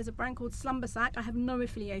UK. There's a brand called Slumbersack. I have no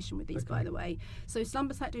affiliation with these, by Okay. the way. So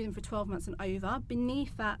Slumbersack do them for 12 months and over.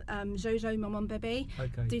 Beneath that, Jojo Maman Bébé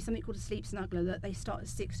Okay. do something called a sleep snuggler that they start at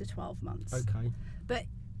 6 to 12 months. Okay. But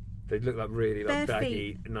They look like really like Bare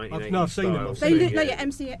baggy feet. 1980s No, I've seen them, style. I've they seen look, them, no, yeah,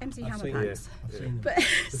 MC I've Hammer seen pants. I've seen them. But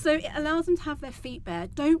so it allows them to have their feet bare.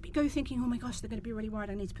 Don't go thinking, oh my gosh, they're going to be really worried.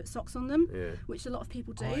 I need to put socks on them, Yeah. which a lot of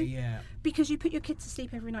people do, Oh, yeah. because you put your kids to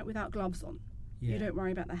sleep every night without gloves on. Yeah. You don't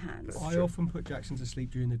worry about their hands. I often put Jackson to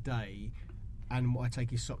sleep during the day, and I take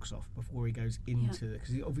his socks off before he goes into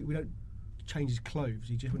because we don't change his clothes.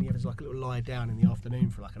 When he has like a little lie down in the afternoon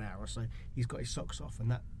for like an hour or so, he's got his socks off, and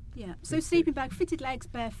that. Yeah. So sleeping bag, fitted legs,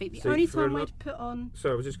 bare feet. The See, only for a time lo- I'd put on.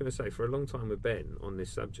 So I was just going to say, for a long time with Ben on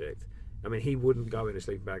this subject, I mean, he wouldn't go in a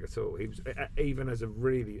sleeping bag at all. He was even as a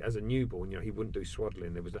newborn, he wouldn't do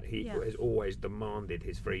swaddling. There was he has always demanded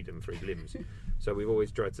his freedom for his limbs. So we've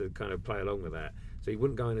always tried to kind of play along with that. So he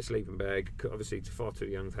wouldn't go in a sleeping bag. Obviously, far too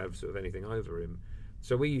young to have sort of anything over him.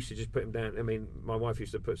 So we used to just put him down. I mean, my wife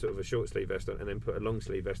used to put sort of a short sleeve vest on and then put a long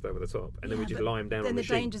sleeve vest over the top, and then we just lie him down on the sheet.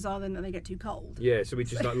 Then the dangers are then that they get too cold. Yeah, so we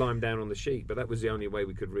just lie him down on the sheet, but that was the only way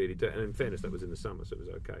we could really do it. And in fairness, that was in the summer, so it was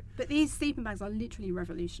okay. But these sleeping bags are literally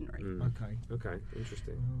revolutionary. Okay.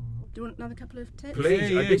 Interesting. Do you want another couple of tips? Please,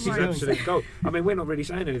 Yeah, this is right. absolute gold. I mean, we're not really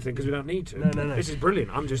saying anything because we don't need to. No. This is brilliant.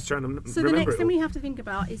 I'm just trying to So the remember next it thing all. we have to think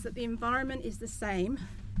about is that the environment is the same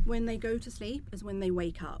when they go to sleep as when they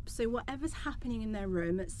wake up. So whatever's happening in their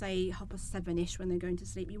room at say 7:30ish when they're going to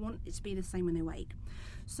sleep, you want it to be the same when they wake.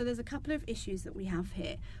 So there's a couple of issues that we have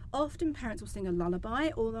here. Often parents will sing a lullaby,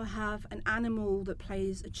 or they'll have an animal that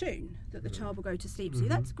plays a tune that the child will go to sleep to.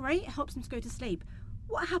 That's great, it helps them to go to sleep.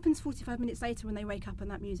 What happens 45 minutes later when they wake up and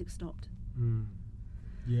that music stopped?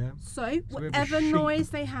 Yeah. So we have a whatever sheep noise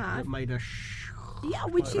they have, that made a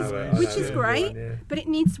which I know is the great, one, yeah. but it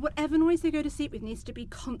needs, whatever noise they go to sleep with needs to be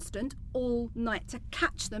constant all night to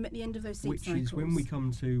catch them at the end of those sleep which cycles. is when we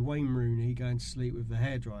come to Wayne Rooney going to sleep with the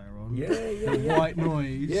hairdryer on. Yeah. The white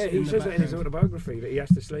noise. Yeah, he in the says that in his background. autobiography that he has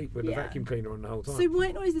to sleep with the Yeah. vacuum cleaner on the whole time. So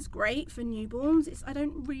white noise is great for newborns. I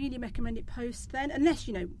don't really recommend it post then, unless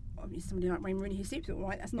obviously somebody like Wayne Rooney who sleeps with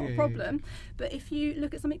white, that's not a problem. But if you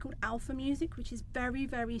look at something called alpha music, which is very,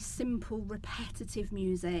 very simple, repetitive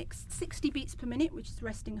music, 60 beats per minute, which is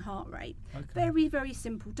resting heart rate. Okay. Very, very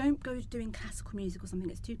simple. Don't go doing classical music or something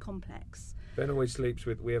that's too complex. Ben always sleeps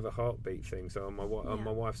with. We have a heartbeat thing. So on on Yeah.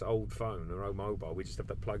 my wife's old phone, her old mobile, we just have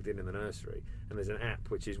that plugged in the nursery. And there's an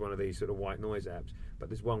app which is one of these sort of white noise apps. But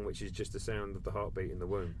there's one which is just the sound of the heartbeat in the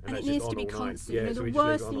womb, And it that's needs just to be on all night. constant. Yeah, so The we just leave it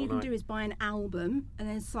worst on thing all you can night. do is buy an album and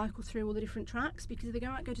then cycle through all the different tracks, because if they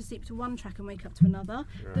go to sleep to one track and wake up to another,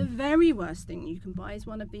 the very worst thing you can buy is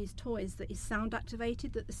one of these toys that is sound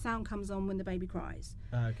activated, that the sound comes on when the baby cries.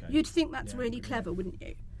 Okay. You'd think that's really clever, wouldn't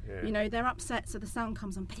you? Yeah. They're upset, so the sound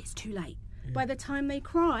comes on, but it's too late. By the time they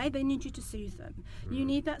cry, they need you to soothe them. You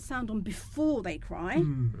need that sound on before they cry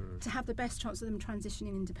to have the best chance of them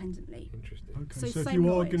transitioning independently. Interesting. Okay. So So if same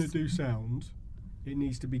you are noise. going to do sound, it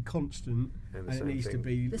needs to be constant And the and it same needs to thing.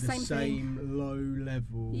 be The the same same low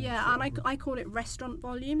level. Yeah, sort and of- I call it restaurant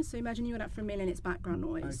volume. So imagine you went out for a meal and it's background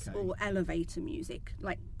noise, Okay. or elevator music,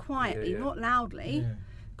 like quietly, Yeah. not loudly, Yeah.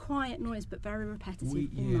 quiet noise, but very repetitive all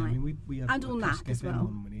I night. mean, we have And all Classic nap as FM well.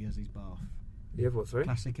 on when he has his bath. You have what, sorry?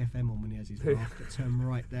 Classic FM on when he has his bath that turn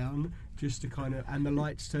right down, just to kind of, and the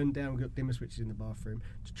lights turn down. We've got dimmer switches in the bathroom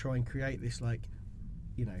to try and create this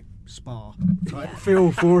spa type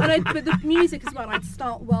feel for it. But the music as well, I'd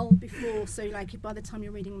start well before, so like by the time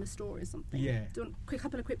you're reading them a story or something. Yeah. Do you want a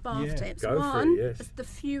couple of quick bath Yeah. tips? Go for it, One, yes. is the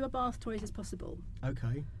fewer bath toys as possible.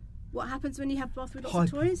 Okay. What happens when you have a bath with lots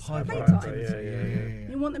Hyper- of toys? hyper Playtime. activity.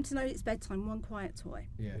 You want them to know it's bedtime, one quiet toy.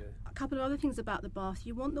 Yeah. A couple of other things about the bath.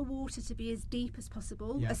 You want the water to be as deep as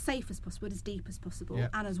possible, Yeah. as safe as possible, as deep as possible, Yeah.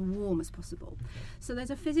 and as warm as possible. So there's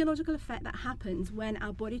a physiological effect that happens when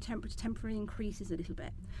our body temperature temporarily increases a little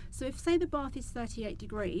bit. So if, say, the bath is 38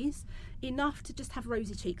 degrees, enough to just have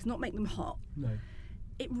rosy cheeks, not make them hot, No.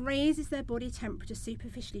 it raises their body temperature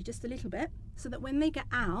superficially just a little bit, so that when they get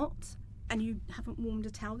out and you haven't warmed a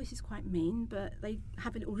towel, this is quite mean, but they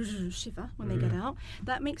have a little shiver when they get out,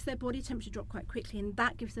 that makes their body temperature drop quite quickly, and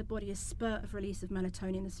that gives their body a spurt of release of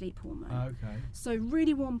melatonin, the sleep hormone. Okay. So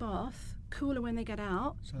really warm bath, cooler when they get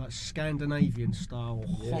out. So that's Scandinavian style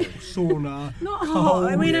hot sauna. Not cold.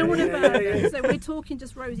 hot, we don't want to Yeah, burn yeah, them. yeah. So we're talking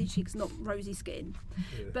just rosy cheeks, not rosy skin.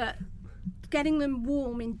 But getting them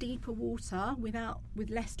warm in deeper water with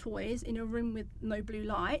less toys in a room with no blue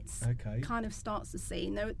lights Okay. kind of starts the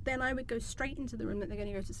scene. Then I would go straight into the room that they're going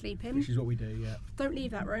to go to sleep in. Which is what we do, yeah. Don't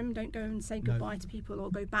leave that room. Don't go and say goodbye to people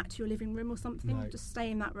or go back to your living room or something. No. Just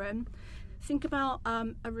stay in that room. Think about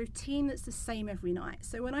a routine that's the same every night.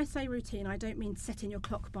 So when I say routine, I don't mean setting your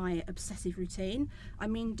clock by it, obsessive routine. I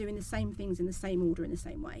mean doing the same things in the same order in the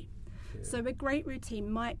same way. So a great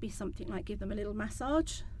routine might be something like give them a little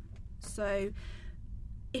massage. So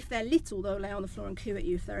if they're little, they'll lay on the floor and coo at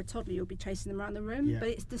you. If they're a toddler, you'll be chasing them around the room. Yeah. But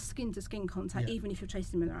it's the skin-to-skin contact, Yeah. even if you're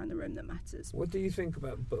chasing them around the room, that matters. What do you think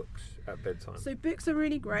about books at bedtime? So books are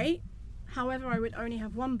really great. However, I would only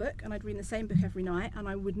have one book and I'd read the same book every night, and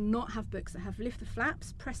I would not have books that have lift the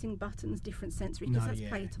flaps, pressing buttons, different sensory, because that's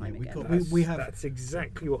playtime we again. got- we have- That's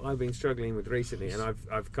exactly what I've been struggling with recently, and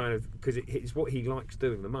I've kind of, because it's what he likes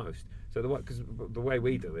doing the most. So because the way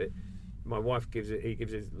we do it, my wife gives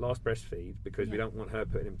his last breastfeed because we don't want her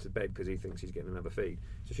putting him to bed because he thinks he's getting another feed.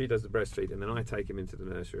 So she does the breastfeed, and then I take him into the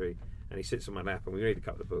nursery, and he sits on my lap, and we read a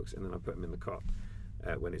couple of books, and then I put him in the cot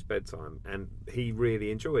when it's bedtime. And he really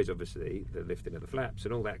enjoys, obviously, the lifting of the flaps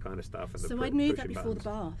and all that kind of stuff. And so I'd move that before the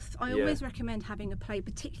bath. I always recommend having a play,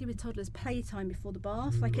 particularly with toddlers, playtime before the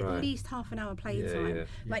bath, like at least half an hour playtime.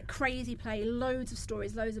 Like crazy play, loads of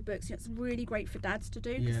stories, loads of books. It's really great for dads to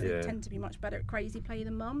do because they tend to be much better at crazy play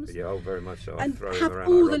than mums. Yeah, very much so. And have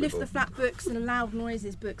all the lift the flap books and loud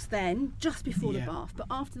noises books then, just before the bath. But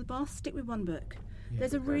after the bath, stick with one book.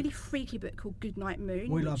 There's a really freaky book called Goodnight Moon.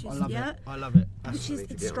 I love it.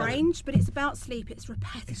 It's strange, but it's about sleep. It's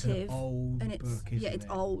repetitive. It's an old book, isn't it's it?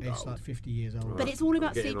 old. It's like 50 years old. But it's all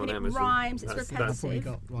about sleep and it rhymes. It's repetitive.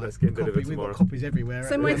 Let's get rid of it tomorrow. We've got copies everywhere.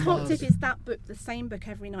 So my top tip is that book, the same book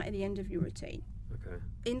every night at the end of your routine. Okay.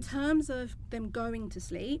 In terms of them going to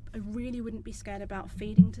sleep, I really wouldn't be scared about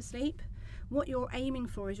feeding to sleep. What you're aiming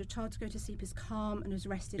for is your child to go to sleep as calm and as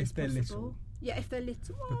rested as possible. Little. Yeah, if they're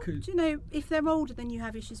little. Well, do you know, if they're older, then you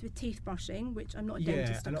have issues with teeth brushing, which I'm not a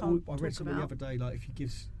dentist. I read something the other day, like if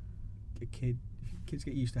kids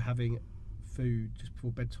get used to having food just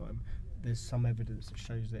before bedtime, there's some evidence that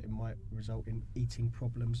shows that it might result in eating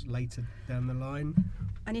problems later down the line.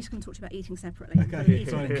 And he's going to talk to you about eating separately. Okay.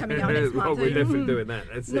 Coming out next month. We're definitely doing that.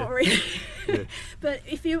 That's not really. But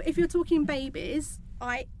if you're talking babies,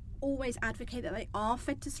 I always advocate that they are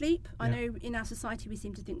fed to sleep. I know in our society we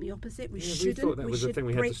seem to think the opposite. We shouldn't. We thought that was the thing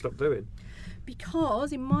we had to stop doing.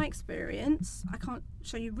 Because in my experience, I can't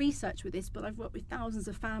show you research with this, but I've worked with thousands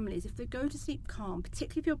of families. If they go to sleep calm,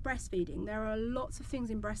 particularly if you're breastfeeding, there are lots of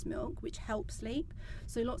things in breast milk which help sleep.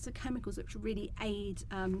 So lots of chemicals which really aid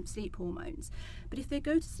sleep hormones. But if they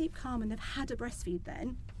go to sleep calm and they've had a breastfeed,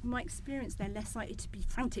 then in my experience, they're less likely to be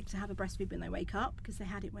frantic to have a breastfeed when they wake up because they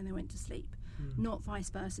had it when they went to sleep. Not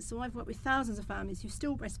vice versa. So I've worked with thousands of families who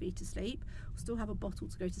still breastfeed to sleep, or still have a bottle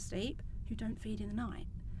to go to sleep, who don't feed in the night.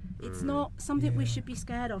 It's not something we should be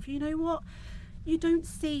scared of. You know what? You don't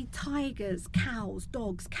see tigers, cows,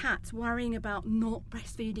 dogs, cats worrying about not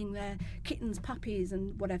breastfeeding their kittens, puppies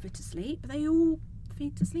and whatever to sleep. They all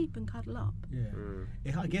feed to sleep and cuddle up.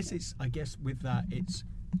 I guess with that it's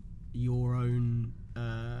your own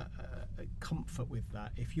comfort with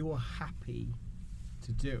that. If you're happy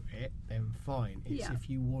to do it, then fine. It's if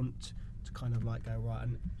you want to kind of like go, right,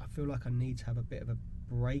 and I feel like I need to have a bit of a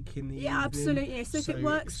break in the evening. Absolutely. So if it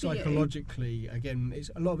works for you, psychologically, again,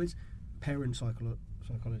 a lot of it's parent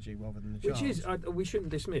psychology rather than the child. Which is, we shouldn't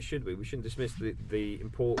dismiss, should we? We shouldn't dismiss the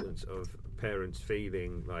importance of parents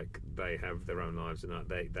feeling like they have their own lives and that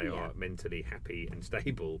they are mentally happy and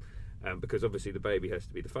stable, because obviously the baby has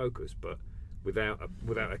to be the focus, but without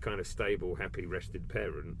a kind of stable, happy, rested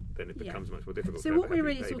parent, then it becomes much more difficult. So what we're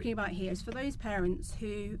really talking about here is for those parents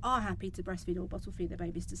who are happy to breastfeed or bottle feed their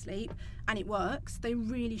babies to sleep, and it works, they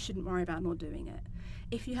really shouldn't worry about not doing it.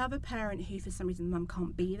 If you have a parent who, for some reason, mum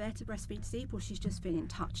can't be there to breastfeed to sleep, or she's just feeling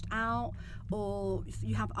touched out, or if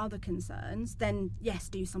you have other concerns, then yes,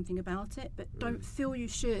 do something about it. But don't feel you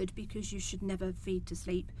should, because you should never feed to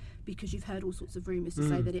sleep, because you've heard all sorts of rumours to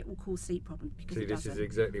say that it will cause sleep problems. Because it doesn't. This is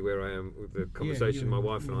exactly where I am with the conversation my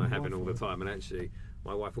wife and I are having all the time, and actually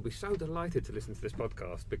my wife will be so delighted to listen to this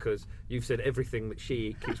podcast because you've said everything that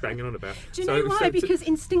she keeps banging on about. Do you know why? Because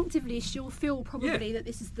instinctively she'll feel probably that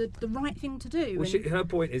this is the right thing to do. Well, her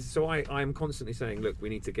point is, so I am constantly saying, look, we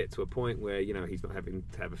need to get to a point where, you know, he's not having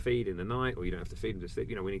to have a feed in the night, or you don't have to feed him to sleep.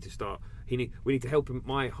 You know, we need to start. We need to help him.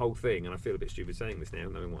 My whole thing, and I feel a bit stupid saying this now,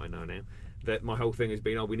 knowing what I know now, that my whole thing has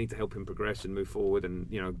been, we need to help him progress and move forward and,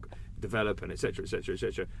 you know, develop and etc. etc.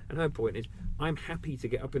 etc. And her point is, I'm happy to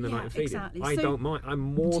get up in the night and feed him. I don't mind. I'm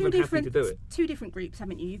more than happy to do it. Two different groups,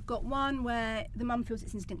 haven't you? You've got one where the mum feels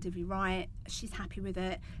it's instinctively right, she's happy with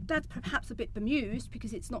it. Dad's perhaps a bit bemused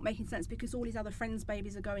because it's not making sense because all his other friends'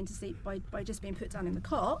 babies are going to sleep by just being put down in the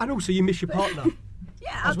cot. And also you miss your partner.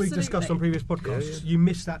 As we've discussed on previous podcasts, you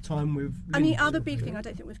miss that time with Lindsay. And the other big thing I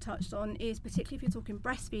don't think we've touched on is, particularly if you're talking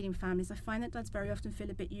breastfeeding families, I find that dads very often feel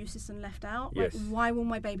a bit useless and left out. Yes. Like, why will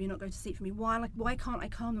my baby not go to sleep for me? Why can't I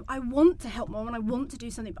calm them? I want to help mum and I want to do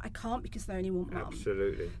something, but I can't because they only want mum.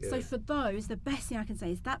 Absolutely. Yeah. So for those, the best thing I can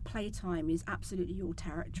say is that playtime is absolutely your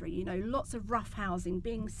territory. You know, lots of rough housing,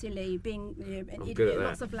 being silly, being an idiot,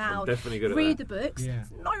 lots of loud. I'm definitely good at read that. the books. Yeah.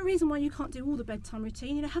 No reason why you can't do all the bedtime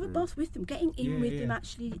routine. You know, have a bath with them. Getting in with them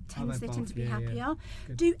actually tends they tend to be happier.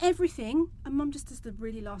 Do everything, and mum just does the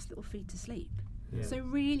really last little feed to sleep. So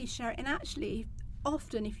really share it. And actually,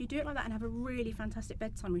 often, if you do it like that and have a really fantastic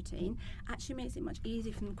bedtime routine, actually makes it much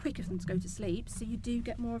easier for them, quicker for them to go to sleep, so you do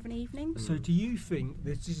get more of an evening. So do you think,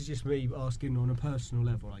 this is just me asking on a personal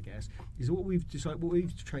level, I guess, is what we've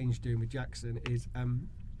changed doing with Jackson is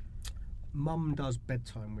Mum does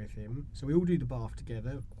bedtime with him, so we all do the bath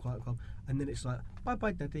together, quite calm, and then it's like,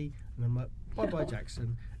 bye-bye Daddy, and I'm like, bye-bye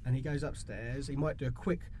Jackson, and he goes upstairs, he might do a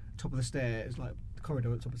quick top of the stairs, like the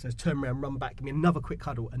corridor at the top of the stairs, turn around, run back, give me another quick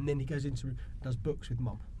cuddle, and then he goes into, does books with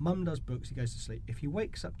Mum. Mum does books, he goes to sleep. If he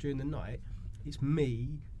wakes up during the night, it's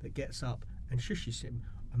me that gets up and shushes him.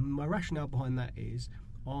 And my rationale behind that is,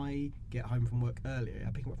 I get home from work earlier,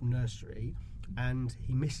 I pick him up from nursery, and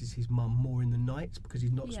he misses his mum more in the night because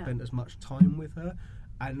he's not spent as much time with her,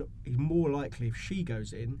 and he's more likely, if she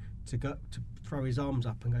goes in, to throw his arms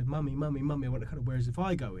up and go, mummy, mummy, mummy, I want to cuddle. Whereas if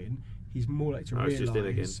I go in, he's more likely to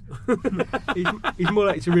realise. He's more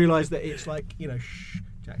likely to realise that it's like, shh,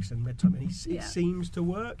 Jackson, bedtime, and it seems to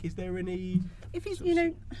work. Is there any? If it's,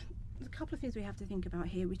 there's a couple of things we have to think about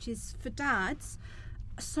here, which is for dads.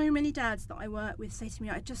 So many dads that I work with say to me,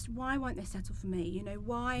 why won't they settle for me?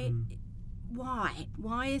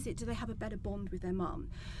 Why is it, do they have a better bond with their mum?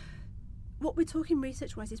 What we're talking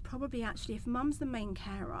research-wise is probably actually, if mum's the main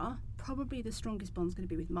carer, probably the strongest bond's going to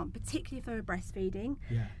be with mum, particularly if they were breastfeeding.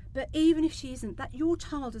 Yeah. But even if she isn't, that your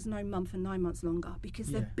child has known mum for 9 months longer because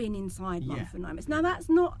they've been inside mum for 9 months. Now, that's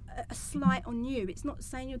not a slight on you. It's not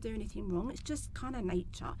saying you're doing anything wrong. It's just kind of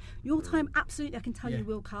nature. Your time, absolutely, I can tell you,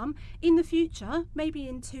 will come. In the future, maybe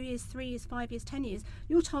in 2 years, 3 years, 5 years, 10 years,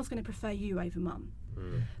 your child's going to prefer you over mum.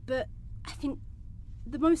 But I think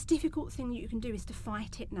the most difficult thing that you can do is to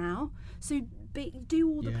fight it now. So do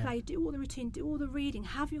all the play, do all the routine, do all the reading,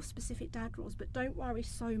 have your specific dad rules, but don't worry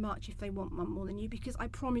so much if they want mum more than you, because I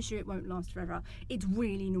promise you it won't last forever. It's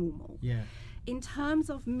really normal. Yeah. In terms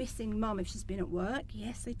of missing mum if she's been at work,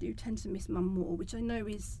 yes, they do tend to miss mum more, which I know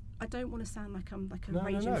is, I don't want to sound like I'm like a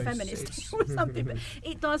raging feminist or something, but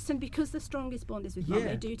it does tend, because the strongest bond is with mum,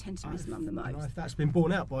 they do tend to miss mum the most. That's been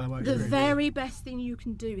borne out by work. The very best thing you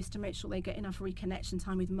can do is to make sure they get enough reconnection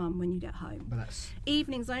time with mum when you get home. But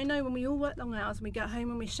evenings, I know when we all work long hours and we get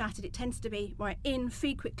home and we're shattered, it tends to be, right, in,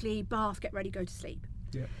 feed quickly, bath, get ready, go to sleep.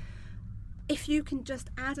 Yeah. If you can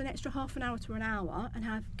just add an extra half an hour to an hour and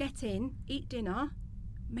get in, eat dinner,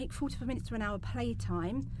 make 45 minutes to an hour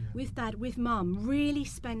playtime with dad, with mum, really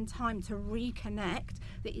spend time to reconnect,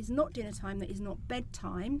 that is not dinner time, that is not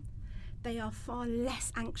bedtime, they are far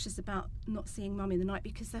less anxious about not seeing mum in the night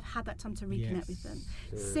because they've had that time to reconnect with them.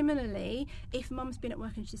 Similarly, if mum's been at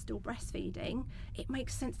work and she's still breastfeeding, it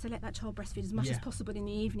makes sense to let that child breastfeed as much as possible in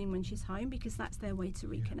the evening when she's home, because that's their way to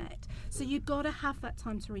reconnect. So you've got to have that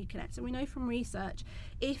time to reconnect. And we know from research,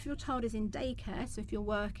 if your child is in daycare, so if you're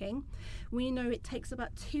working, we know it takes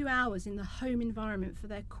about 2 hours in the home environment for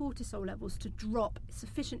their cortisol levels to drop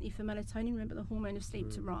sufficiently for melatonin, remember the hormone of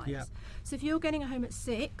sleep, to rise. So if you're getting home at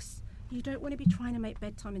 6, you don't want to be trying to make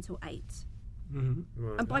bedtime until 8. Mm-hmm.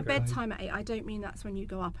 Right, and by bedtime at 8, I don't mean that's when you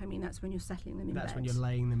go up, I mean that's when you're settling them in bed. That's when you're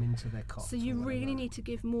laying them into their cot. So you really need to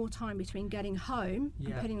give more time between getting home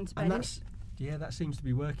and putting them to bed. And that seems to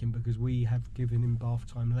be working, because we have given him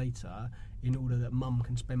bath time later in order that mum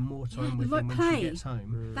can spend more time with him when she gets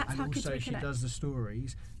home. That's how kids reconnect. She does the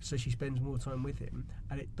stories, so she spends more time with him,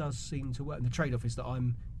 and it does seem to work. And the trade-off is that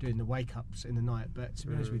I'm doing the wake-ups in the night, but to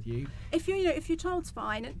be honest with you, if your child's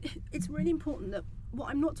fine, and it's really important that what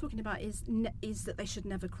I'm not talking about is that they should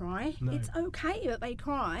never cry. No. It's okay that they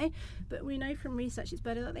cry, but we know from research it's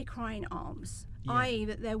better that they cry in arms, i.e.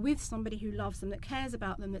 that they're with somebody who loves them, that cares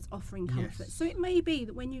about them, that's offering comfort. So it may be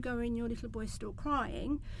that when you go in, your little boy's still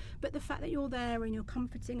crying, but the fact that you're there and you're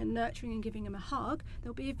comforting and nurturing and giving him a hug,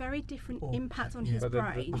 there'll be a very different impact on his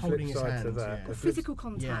brain. The flip side to that, the physical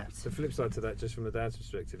contact. The flip side to that, just from the dad's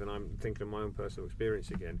perspective, and I'm thinking of my own personal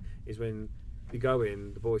experience again, is when you go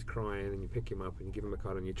in, the boy's crying, and you pick him up and you give him a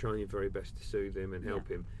cuddle and you're trying your very best to soothe him and help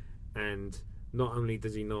him, and not only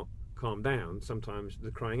does he not calm down, sometimes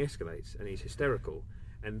the crying escalates and he's hysterical,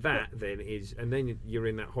 and that then you're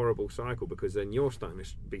in that horrible cycle, because then you're starting to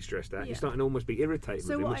be stressed out, you're starting to almost be irritated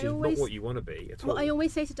with him, which is not what you want to be at all. What I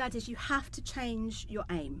always say to dads is you have to change your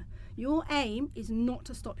aim. Your aim is not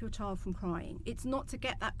to stop your child from crying. It's not to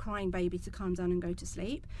get that crying baby to calm down and go to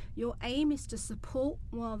sleep. Your aim is to support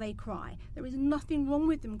while they cry. There is nothing wrong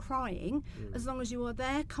with them crying as long as you are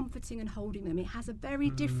there comforting and holding them. It has a very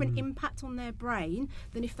different impact on their brain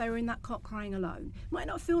than if they were in that cot crying alone. Might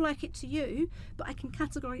not feel like it to you, but I can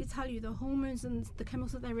categorically tell you the hormones and the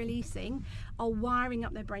chemicals that they're releasing are wiring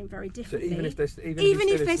up their brain very differently. So even if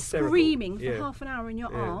they're hysterical, screaming for half an hour in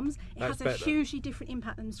your arms, it has a better. hugely different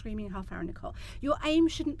impact than screaming half an hour in a car. Your aim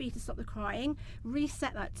shouldn't be to stop the crying.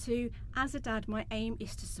 Reset that to, as a dad, my aim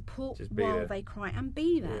is to support while there. they cry and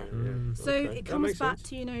be there. So it comes back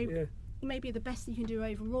to, maybe the best thing you can do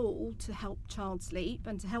overall to help child sleep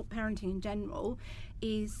and to help parenting in general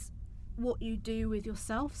is what you do with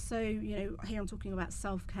yourself. So, here I'm talking about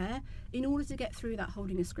self-care. In order to get through that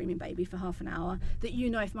holding a screaming baby for half an hour, that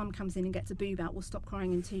if mum comes in and gets a boob out, will stop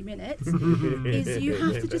crying in 2 minutes, is you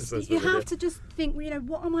have to just think,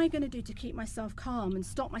 what am I going to do to keep myself calm and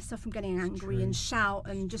stop myself from getting angry and shout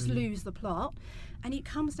and just lose the plot? And it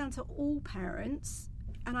comes down to all parents.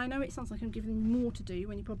 And I know it sounds like I'm giving you more to do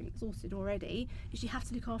when you're probably exhausted already, is you have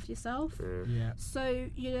to look after yourself. So,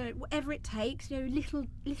 whatever it takes, little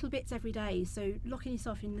bits every day. So locking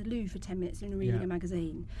yourself in the loo for 10 minutes and reading a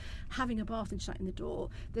magazine, having a bath and shutting the door.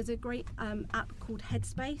 There's a great app called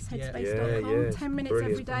Headspace, headspace.com. 10 minutes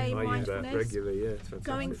every day, mindfulness. Regularly,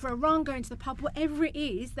 going for a run, going to the pub, whatever it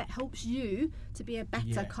is that helps you to be a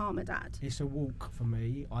better, calmer dad. It's a walk for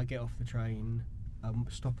me. I get off the train,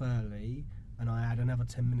 stop early, and I add another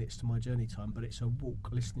 10 minutes to my journey time, but it's a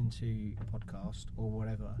walk, listening to a podcast or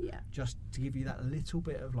whatever, just to give you that little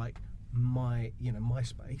bit of my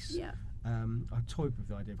space. I toyed with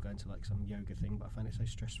the idea of going to some yoga thing, but I found it so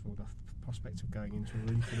stressful, the prospect of going into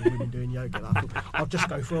a room full of women doing yoga, that I thought I'll just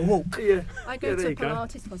go for a walk. I go to a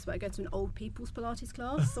Pilates class, but I go to an old people's Pilates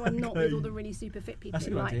class, so I'm not with all the really super fit people.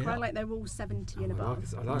 Quite like they're all 70 and above.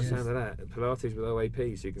 I like the sound of that. Pilates with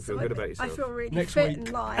OAP, so you can feel good about yourself. I feel really Next fit week,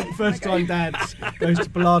 and light. First time Dad goes to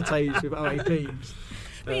Pilates with OAPs.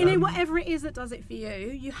 But whatever it is that does it for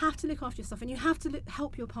you, you have to look after yourself, and you have to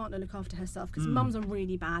help your partner look after herself, because mums are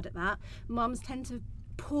really bad at that. Mums tend to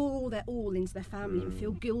pour their all into their family and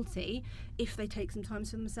feel guilty if they take some time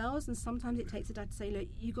for themselves, and sometimes it takes a dad to say, look,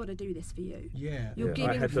 you got to do this for you. You're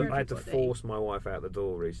giving I had to force my wife out the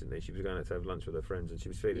door recently. She was going out to have lunch with her friends and she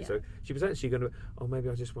was feeling so she was actually going to, maybe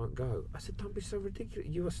I just won't go. I said, don't be so ridiculous,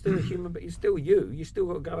 you are still a human, but you're still you still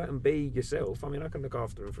got to go out and be yourself. I mean, I can look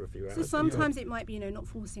after them for a few hours. So sometimes it might be not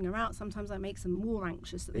forcing her out, sometimes that makes them more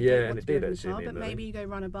anxious that they don't want to be in the car, but maybe you go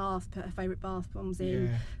run a bath, put her favourite bath bombs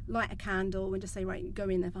in, light a candle and just say, right, go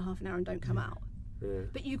in there for half an hour and don't come out.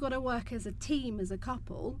 But you've got to work as a team, as a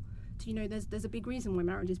couple, to there's a big reason why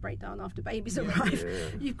marriages break down after babies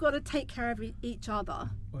arrive. You've got to take care of each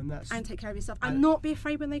other and take care of yourself, and not be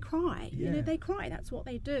afraid when they cry. They cry, that's what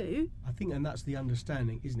they do. I think, and that's the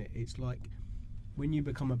understanding, isn't it? It's like when you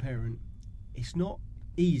become a parent, it's not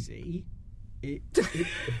easy.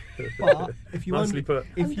 But if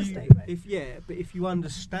you if you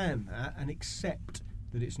understand that and accept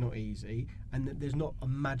that it's not easy and that there's not a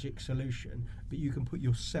magic solution, but you can put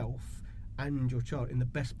yourself and your child in the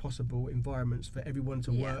best possible environments for everyone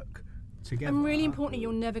to work together. And really importantly,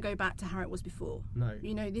 you'll never go back to how it was before. No.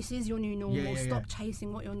 This is your new normal. Stop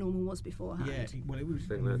chasing what your normal was beforehand. We've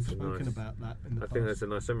spoken about that in the past. I think that's a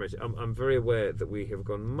nice summary. I'm very aware that we have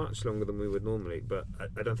gone much longer than we would normally, but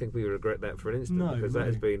I don't think we regret that for an instant, because that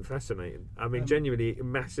has been fascinating. I mean, genuinely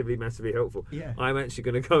massively, massively helpful. I'm actually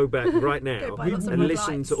going to go back right now and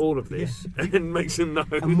listen to all of this and make some notes.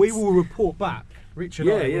 And we will report back, Rich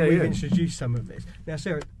and I, when we've introduced some of this. Now,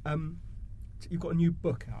 Sarah, you've got a new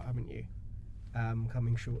book out, haven't you?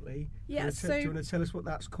 Coming shortly. Do you want to tell us what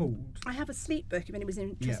that's called? I have a sleep book, if anybody's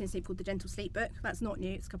interested in sleep, called The Gentle Sleep Book. That's not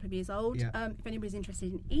new, it's a couple of years old. If anybody's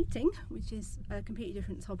interested in eating, which is a completely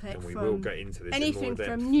different topic, and we will get into this anything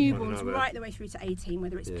from newborns right the way through to 18,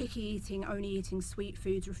 whether it's picky eating, only eating sweet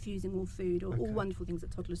foods, refusing all food, or all wonderful things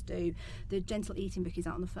that toddlers do. The Gentle Eating book is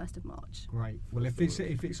out on the 1st of March. Great. Well, if it's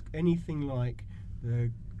anything like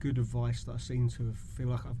the good advice that I seem to feel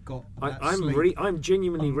like I've got. I'm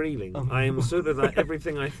genuinely reeling. I am sort of like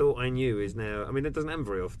everything I thought I knew is now. I mean, it doesn't happen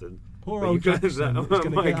very often. Poor old Jackson is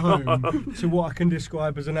going to get home to what I can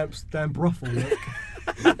describe as an Amsterdam brothel look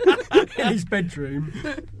in his bedroom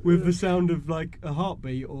with the sound of like a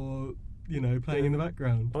heartbeat or playing in the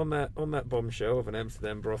background. On that bombshell of an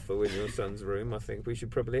Amsterdam brothel in your son's room, I think we should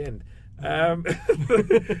probably end. As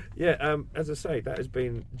I say, that has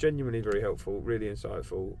been genuinely very helpful, really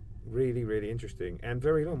insightful, really, really interesting, and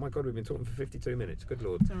very long. My God, we've been talking for 52 minutes. Good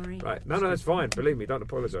Lord. Sorry. Right. No, that's fine. Believe me, don't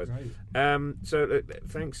apologise.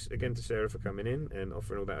 Thanks again to Sarah for coming in and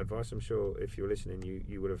offering all that advice. I'm sure if you're listening,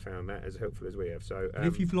 you would have found that as helpful as we have. So,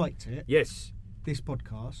 if you've liked it, this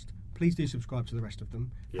podcast, please do subscribe to the rest of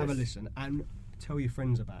them. Have a listen and tell your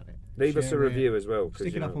friends about it. Leave us a review as well.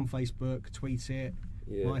 Stick it up on Facebook, tweet it.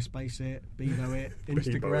 Yeah. MySpace it, Bebo it,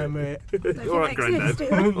 Instagram it. All right, Grandad.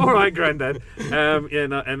 All right, Grandad.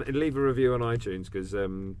 And leave a review on iTunes because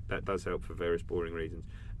that does help for various boring reasons.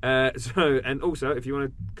 And also, if you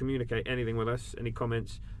want to communicate anything with us, any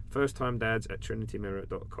comments,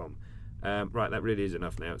 firsttimedads@trinitymirror.com. Right, that really is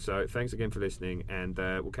enough now. So thanks again for listening, and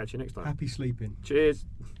we'll catch you next time. Happy sleeping. Cheers.